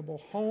readily available: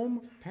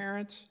 home,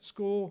 parents,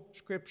 school,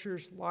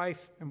 scriptures,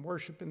 life, and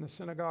worship in the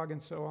synagogue,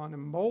 and so on,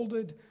 and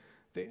molded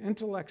the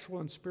intellectual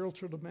and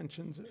spiritual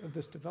dimensions of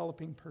this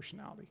developing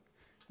personality.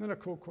 Isn't that a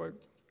cool quote?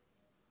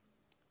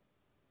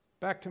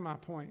 Back to my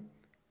point.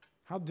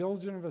 How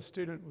diligent of a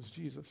student was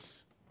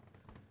Jesus?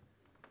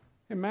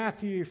 In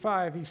Matthew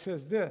 5, he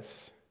says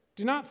this: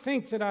 "Do not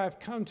think that I have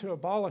come to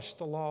abolish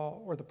the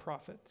law or the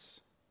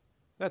prophets."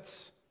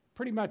 That's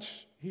pretty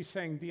much, he's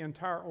saying, the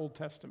entire Old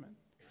Testament,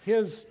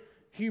 his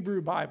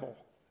Hebrew Bible.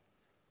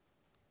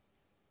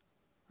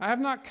 "I have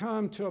not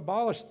come to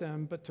abolish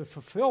them, but to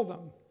fulfill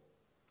them.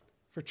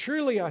 For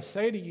truly I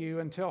say to you,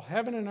 until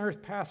heaven and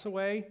earth pass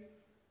away,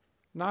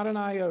 not an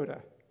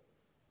iota,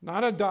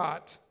 not a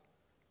dot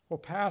will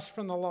pass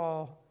from the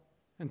law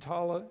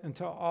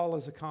until all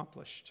is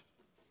accomplished."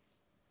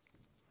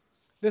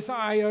 This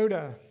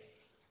iota,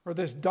 or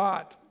this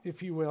dot,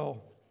 if you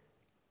will,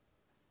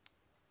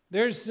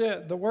 there's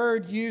the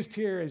word used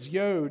here is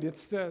yod.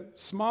 It's the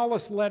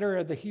smallest letter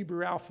of the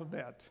Hebrew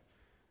alphabet.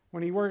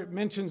 When he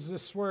mentions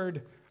this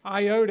word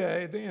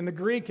iota, in the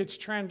Greek it's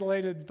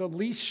translated the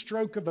least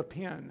stroke of a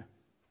pen.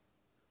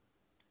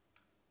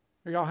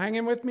 Are y'all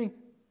hanging with me?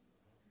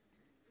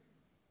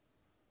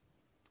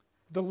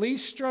 The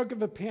least stroke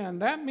of a pen.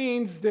 That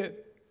means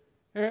that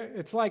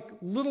it's like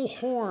little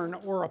horn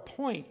or a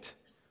point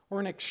or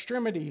an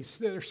extremity.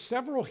 So there are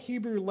several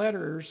Hebrew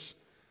letters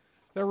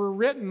that were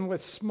written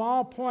with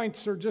small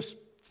points or just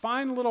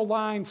fine little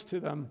lines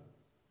to them.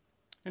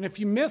 And if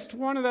you missed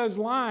one of those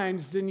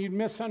lines, then you'd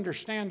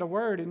misunderstand a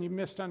word and you'd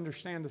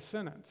misunderstand a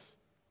sentence.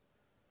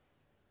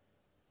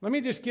 Let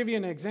me just give you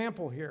an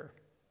example here.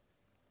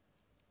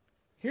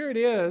 Here it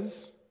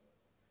is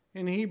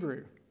in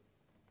Hebrew.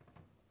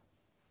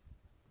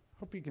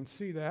 Hope you can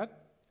see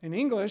that. In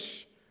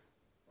English,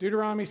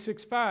 Deuteronomy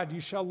 6:5,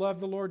 "You shall love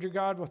the Lord your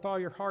God with all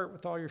your heart,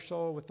 with all your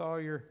soul, with all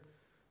your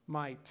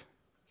might."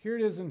 Here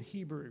it is in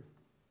Hebrew.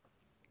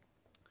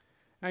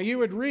 Now you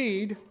would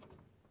read,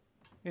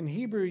 in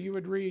Hebrew,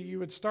 you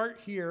would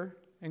start here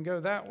and go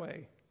that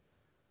way.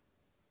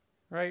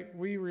 Right?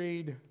 We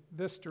read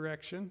this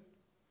direction.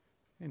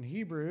 In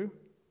Hebrew,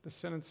 the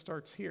sentence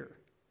starts here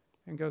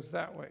and goes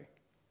that way.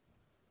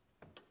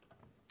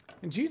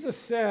 And Jesus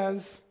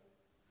says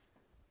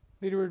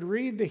that he would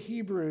read the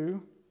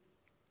Hebrew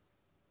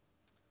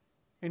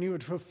and he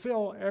would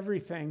fulfill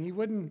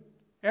everything.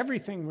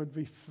 Everything would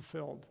be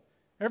fulfilled.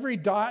 Every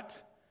dot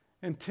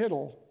and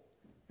tittle,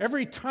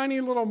 every tiny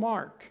little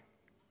mark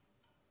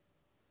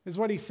is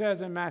what he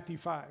says in Matthew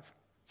 5.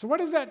 So what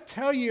does that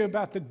tell you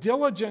about the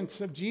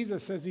diligence of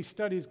Jesus as he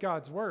studies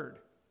God's word?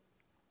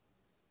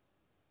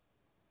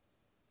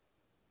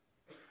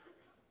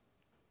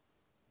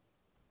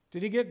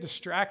 Did he get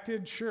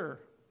distracted? Sure.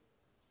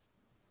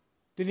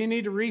 Did he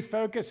need to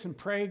refocus and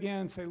pray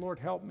again and say, "Lord,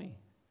 help me"?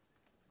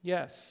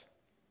 Yes.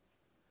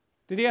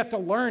 Did he have to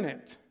learn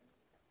it?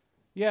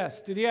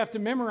 Yes. Did he have to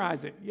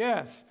memorize it?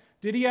 Yes.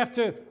 Did he have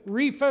to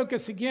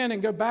refocus again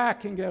and go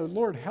back and go,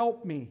 "Lord,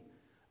 help me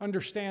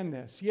understand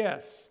this"?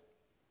 Yes.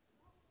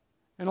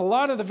 And a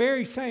lot of the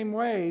very same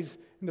ways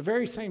and the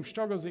very same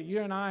struggles that you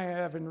and I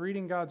have in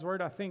reading God's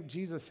word, I think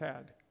Jesus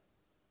had.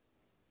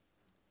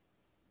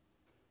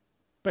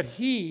 But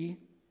he,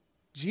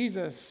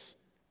 Jesus,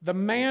 the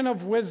man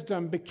of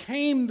wisdom,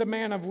 became the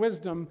man of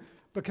wisdom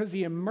because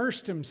he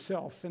immersed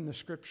himself in the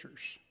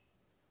scriptures.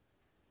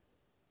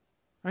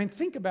 I mean,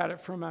 think about it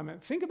for a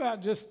moment. Think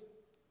about just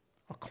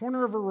a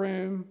corner of a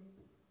room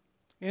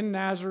in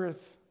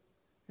Nazareth,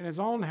 in his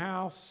own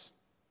house,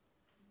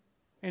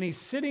 and he's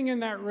sitting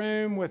in that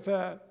room with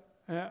a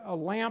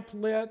lamp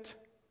lit,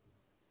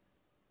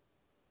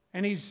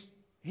 and he's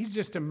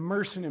just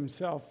immersing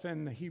himself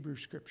in the Hebrew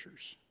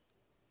scriptures.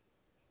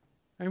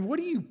 And what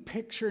do you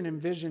picture and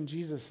envision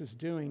Jesus is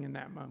doing in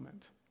that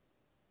moment?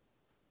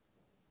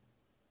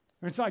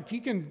 It's like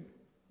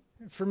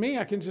for me,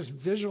 I can just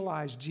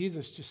visualize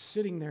Jesus just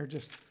sitting there,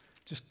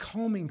 just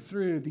combing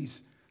through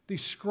these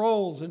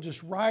scrolls and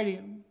just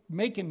writing,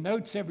 making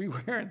notes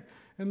everywhere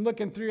and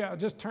looking through. I'll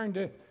just turn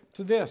to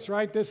to this,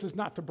 right? This is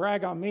not to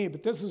brag on me,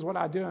 but this is what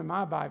I do in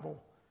my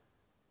Bible.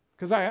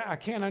 Because I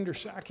can't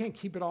understand, I can't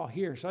keep it all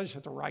here, so I just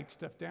have to write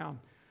stuff down.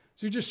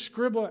 So you just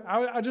scribble it.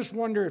 I just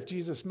wonder if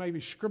Jesus maybe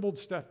scribbled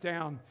stuff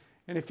down,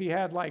 and if he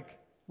had like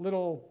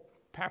little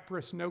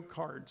papyrus note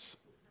cards,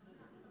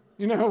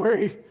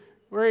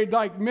 where he'd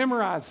like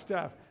memorize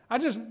stuff.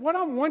 What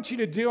I want you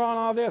to do on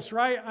all this,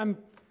 right?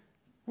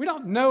 We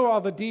don't know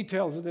all the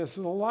details of this.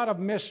 There's a lot of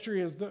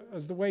mystery as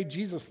the way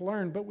Jesus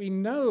learned, but we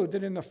know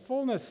that in the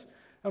fullness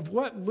of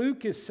what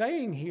Luke is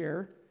saying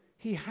here,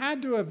 he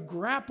had to have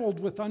grappled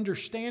with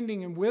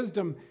understanding and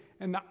wisdom,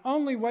 and the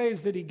only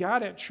ways that he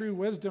got at true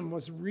wisdom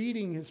was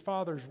reading his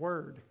Father's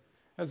word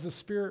as the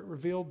Spirit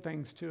revealed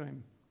things to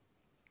him.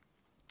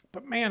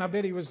 But man, I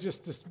bet he was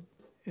just this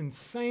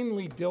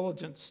insanely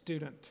diligent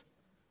student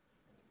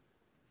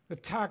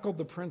that tackled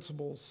the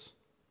principles.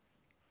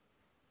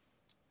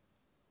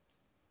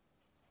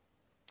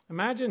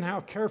 Imagine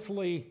how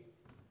carefully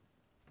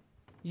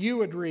you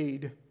would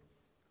read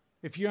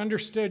if you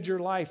understood your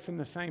life in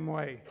the same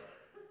way.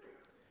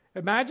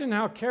 Imagine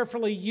how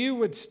carefully you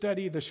would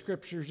study the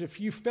Scriptures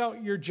if you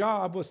felt your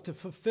job was to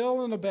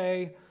fulfill and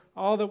obey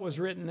all that was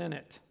written in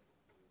it.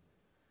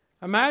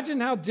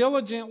 Imagine how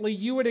diligently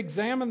you would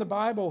examine the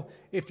Bible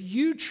if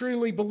you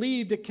truly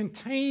believed it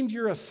contained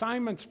your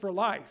assignments for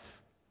life.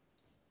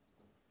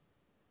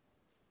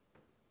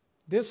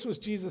 This was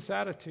Jesus'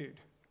 attitude.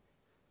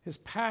 His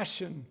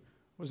passion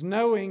was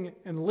knowing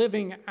and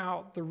living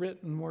out the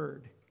written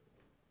word.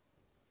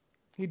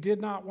 He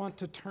did not want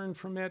to turn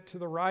from it to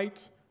the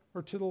right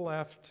or to the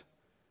left,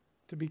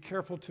 to be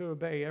careful to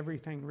obey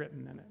everything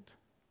written in it.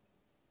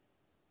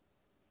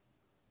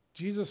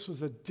 Jesus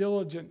was a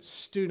diligent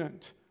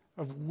student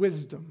of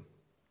wisdom.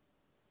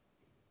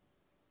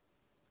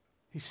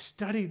 He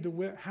studied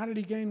how did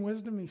he gain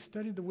wisdom? He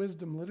studied the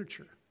wisdom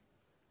literature.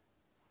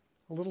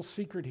 A little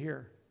secret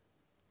here.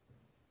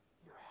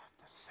 You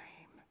have the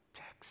same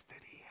text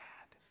that he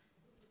had.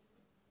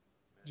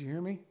 Did you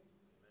hear me?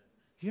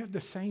 You have the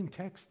same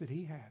text that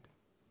he had.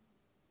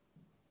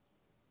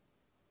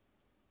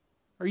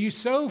 Are you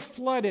so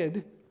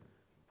flooded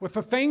with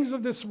the things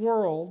of this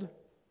world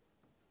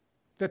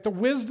that the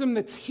wisdom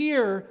that's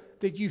here,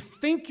 that you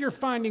think you're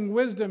finding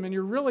wisdom and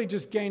you're really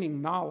just gaining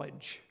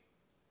knowledge?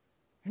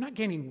 You're not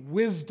gaining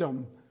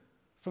wisdom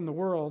from the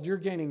world, you're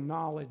gaining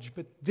knowledge,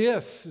 but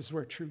this is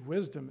where true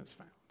wisdom is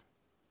found.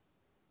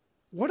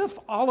 What if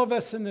all of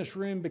us in this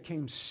room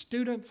became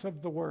students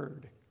of the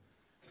Word?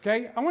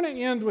 Okay, I want to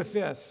end with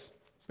this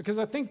because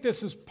I think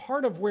this is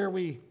part of where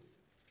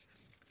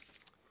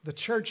the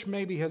church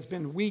maybe has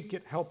been weak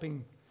at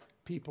helping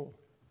people.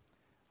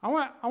 I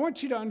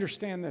want you to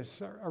understand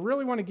this. I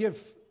really want to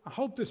I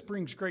hope this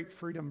brings great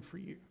freedom for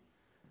you.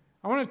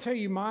 I want to tell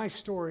you my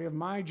story of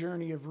my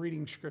journey of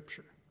reading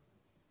Scripture.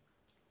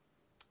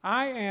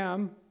 I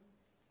am,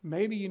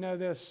 maybe you know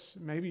this,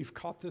 maybe you've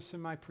caught this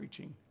in my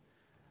preaching.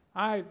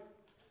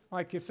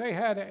 If they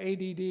had an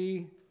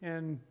ADD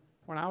and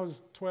when I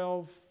was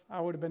 12,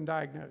 I would have been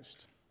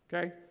diagnosed,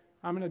 okay?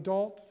 I'm an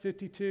adult,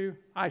 52,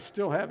 I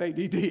still have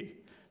ADD,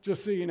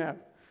 just so you know,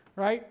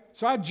 right?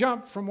 So I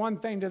jump from one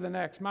thing to the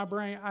next. My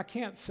brain, I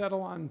can't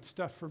settle on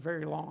stuff for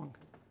very long.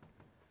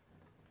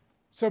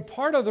 So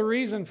part of the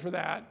reason for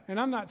that, and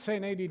I'm not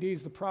saying ADD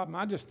is the problem,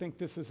 I just think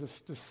this is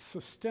a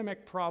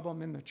systemic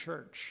problem in the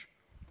church.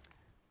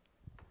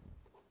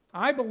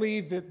 I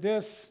believe that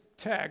this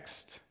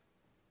text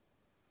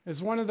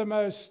is one of the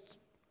most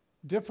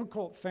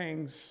difficult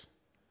things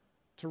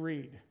to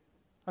read.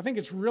 I think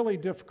it's really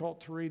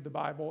difficult to read the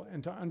Bible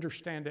and to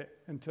understand it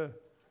and to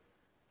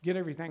get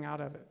everything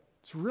out of it.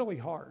 It's really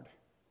hard.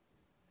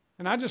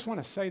 And I just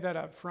want to say that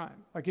up front.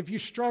 Like if you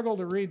struggle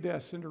to read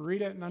this and to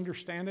read it and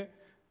understand it,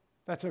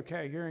 that's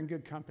okay. You're in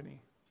good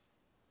company.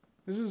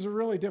 This is a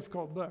really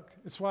difficult book.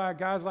 It's why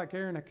guys like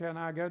Erica and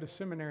I go to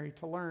seminary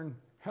to learn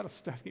how to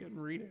study it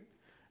and read it.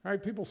 All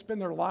right, people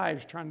spend their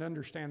lives trying to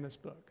understand this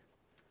book.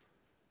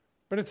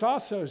 But it's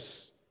also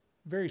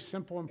very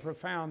simple and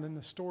profound in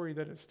the story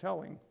that it's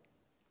telling.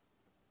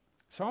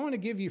 So I want to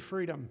give you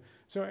freedom.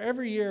 So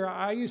every year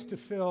I used to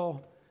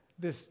feel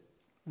this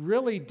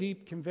really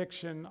deep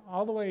conviction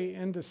all the way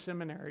into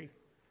seminary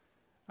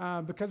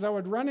because I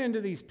would run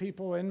into these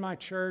people in my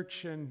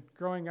church and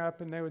growing up,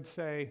 and they would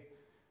say,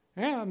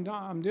 "Yeah,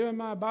 I'm doing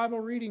my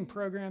Bible reading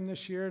program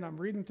this year, and I'm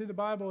reading through the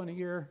Bible in a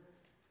year."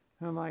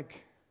 And I'm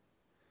like,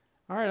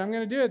 "All right, I'm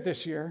going to do it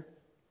this year."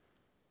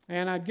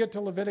 And I'd get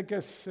to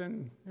Leviticus,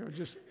 and it would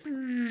just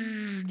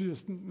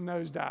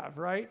nosedive,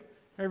 right?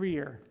 Every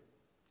year.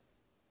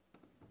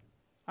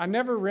 I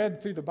never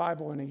read through the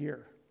Bible in a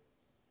year.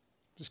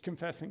 Just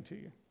confessing to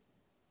you.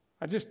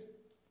 I just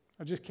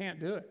can't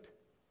do it.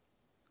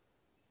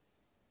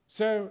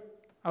 So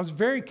I was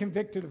very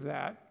convicted of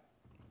that.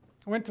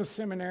 I went to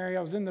seminary.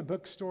 I was in the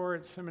bookstore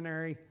at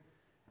seminary,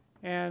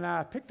 and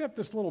I picked up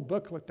this little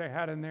booklet they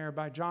had in there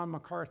by John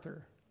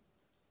MacArthur,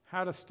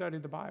 How to Study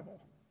the Bible.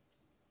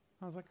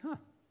 I was like,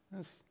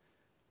 this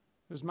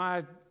was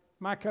my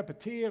cup of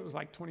tea. It was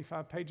like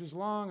 25 pages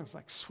long. I was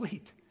like,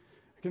 sweet,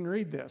 I can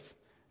read this.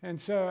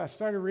 And so I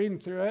started reading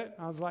through it.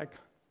 I was like,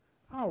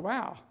 oh,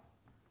 wow.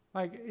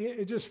 Like,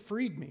 it just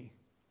freed me.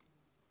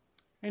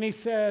 And he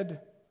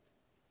said,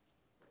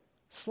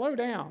 slow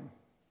down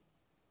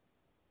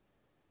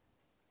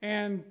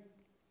and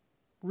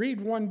read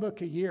one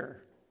book a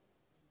year,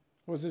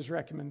 was his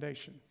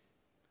recommendation.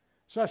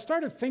 So I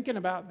started thinking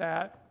about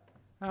that,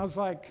 and I was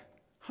like,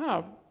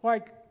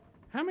 like,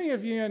 how many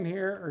of you in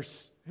here are,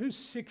 who's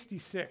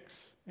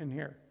 66 in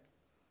here?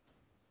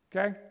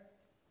 Okay?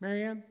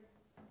 Marianne?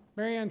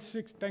 Marianne,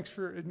 thanks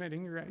for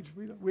admitting your age.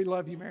 We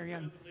love you,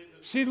 Marianne.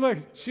 She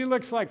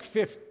looks like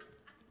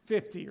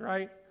 50,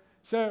 right?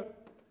 So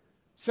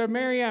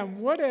Marianne,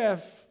 what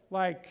if,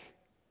 like,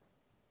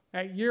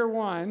 at year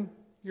one,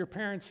 your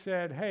parents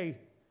said, hey,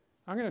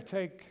 I'm going to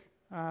take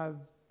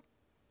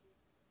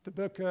the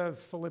book of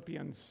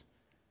Philippians,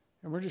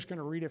 and we're just going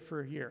to read it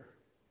for a year.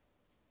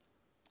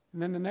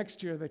 And then the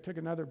next year, they took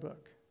another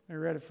book. They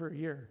read it for a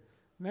year.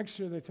 Next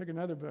year, they took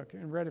another book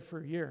and read it for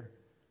a year.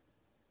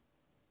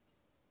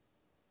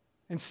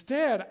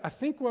 Instead, I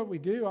think what we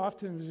do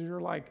often is we're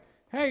like,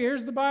 hey,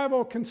 here's the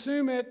Bible,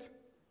 consume it.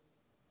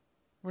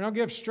 We don't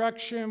give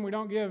instruction. We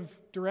don't give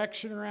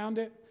direction around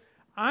it.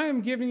 I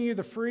am giving you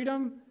the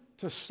freedom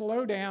to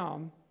slow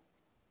down.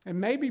 And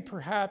maybe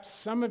perhaps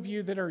some of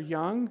you that are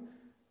young,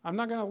 I'm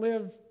not going to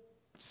live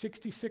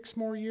 66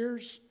 more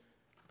years,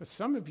 but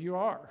some of you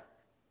are.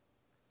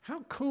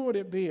 How cool would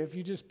it be if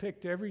you just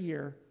picked every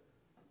year,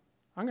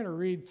 I'm going to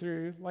read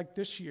through, like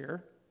this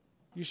year,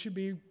 you should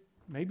be,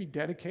 maybe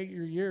dedicate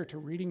your year to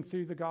reading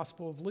through the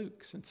Gospel of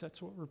Luke, since that's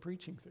what we're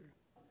preaching through.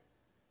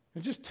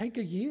 And just take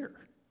a year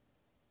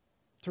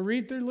to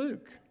read through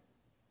Luke.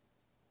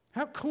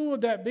 How cool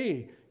would that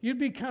be? You'd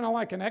be kind of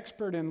like an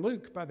expert in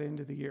Luke by the end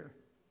of the year.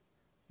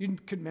 You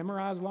could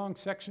memorize long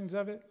sections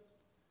of it.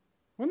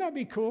 Wouldn't that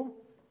be cool?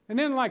 And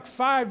then like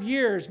 5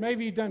 years,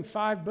 maybe you've done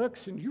 5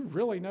 books and you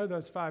really know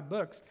those 5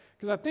 books.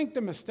 Because I think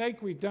the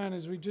mistake we've done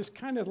is we just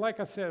kind of,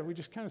 like I said, we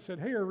just kind of said,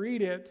 here,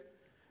 read it.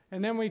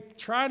 And then we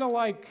try to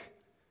like,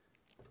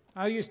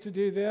 I used to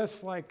do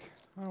this, like,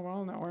 oh, well, I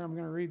don't know where I'm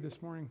going to read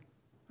this morning.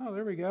 Oh,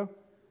 there we go.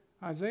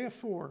 Isaiah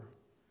 4.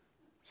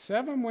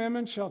 7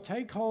 women shall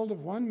take hold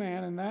of one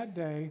man in that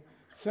day,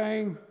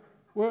 saying,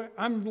 well,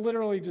 I'm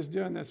literally just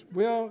doing this.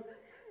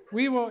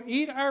 We will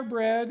eat our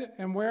bread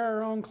and wear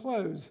our own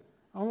clothes.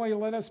 Only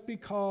let us be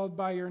called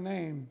by your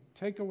name.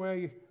 Take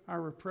away our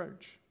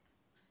reproach.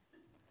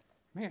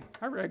 Man,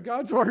 I read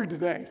God's word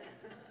today.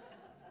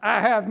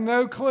 I have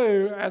no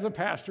clue as a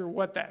pastor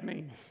what that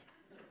means.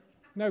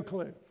 No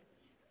clue.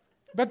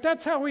 But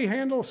that's how we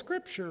handle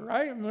Scripture,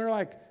 right? And they're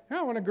like,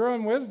 I want to grow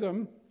in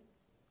wisdom.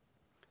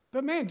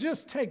 But man,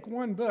 just take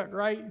one book,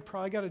 right? You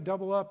probably got to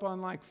double up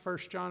on like 1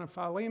 John and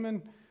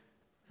Philemon.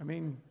 I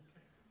mean,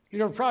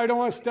 you probably don't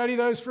want to study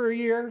those for a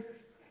year,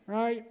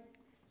 right?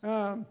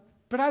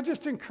 But I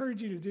just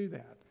encourage you to do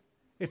that.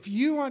 If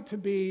you want to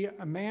be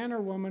a man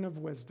or woman of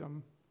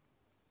wisdom,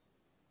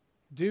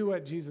 do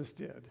what Jesus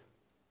did.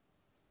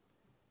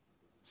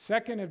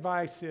 Second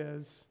advice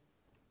is,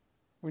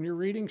 when you're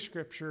reading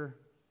Scripture,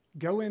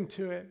 go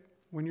into it.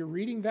 When you're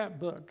reading that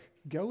book,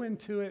 go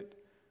into it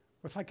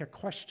with like a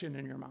question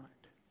in your mind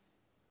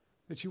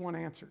that you want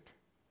answered.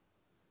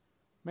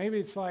 Maybe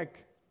it's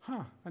like,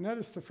 I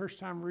noticed the first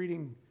time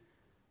reading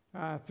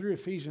through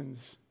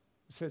Ephesians,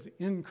 it says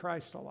in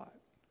Christ a lot.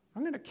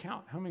 I'm going to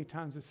count how many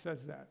times it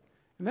says that.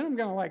 And then I'm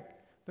going to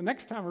the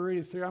next time I read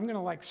it through, I'm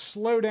going to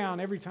slow down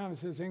every time it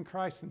says in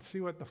Christ and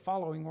see what the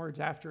following words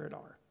after it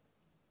are.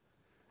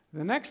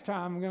 The next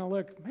time I'm going to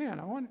look, man,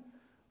 I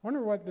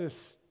wonder what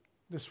this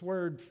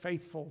word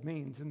faithful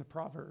means in the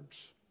Proverbs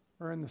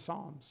or in the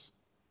Psalms.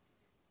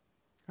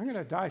 I'm going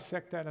to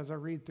dissect that as I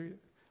read through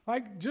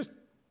it. Just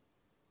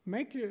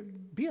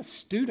be a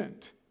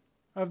student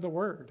of the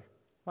Word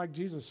like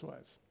Jesus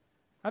was.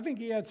 I think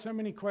he had so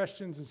many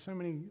questions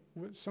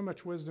and so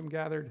much wisdom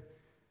gathered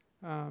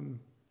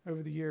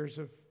over the years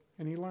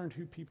and he learned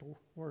who people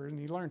were and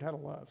he learned how to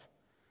love.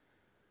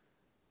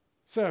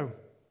 So,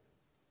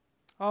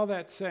 all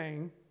that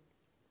saying,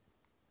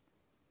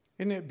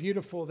 isn't it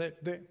beautiful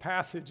that the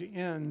passage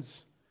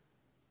ends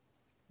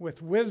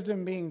with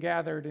wisdom being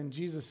gathered in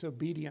Jesus'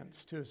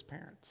 obedience to his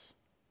parents?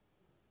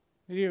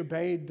 He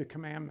obeyed the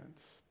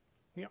commandments.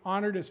 He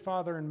honored his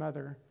father and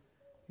mother,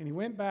 and he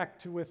went back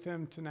with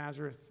them to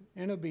Nazareth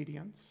in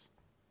obedience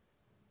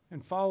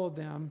and followed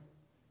them,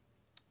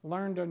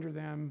 learned under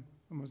them,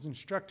 and was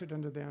instructed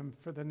under them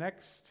for the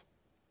next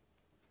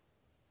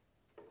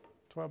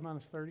 12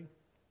 minus 30,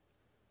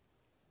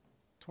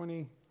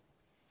 20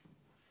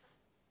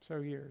 so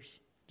years.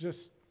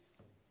 Just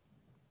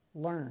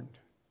learned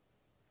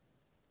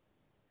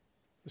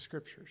the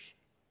Scriptures.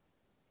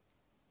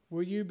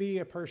 Will you be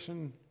a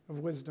person of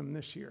wisdom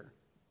this year?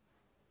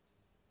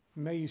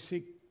 May you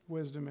seek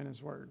wisdom in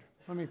his word.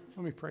 Let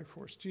me pray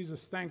for us.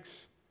 Jesus,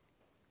 thanks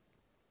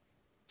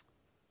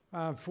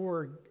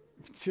for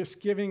just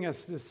giving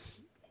us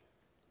this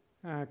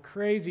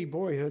crazy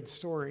boyhood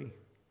story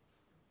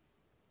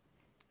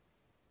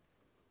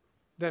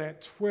that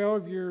at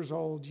 12 years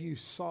old you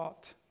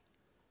sought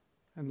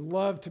and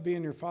loved to be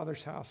in your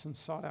Father's house and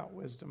sought out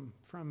wisdom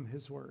from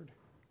his word.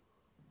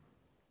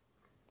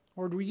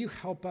 Lord, will you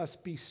help us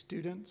be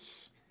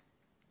students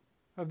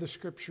of the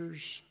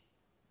Scriptures?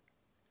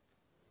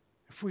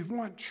 If we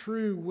want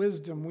true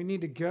wisdom, we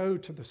need to go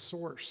to the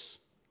source.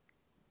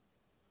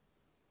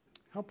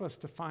 Help us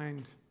to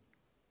find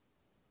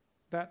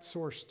that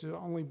source to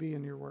only be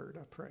in your word,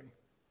 I pray.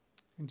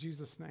 In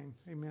Jesus' name,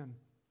 amen.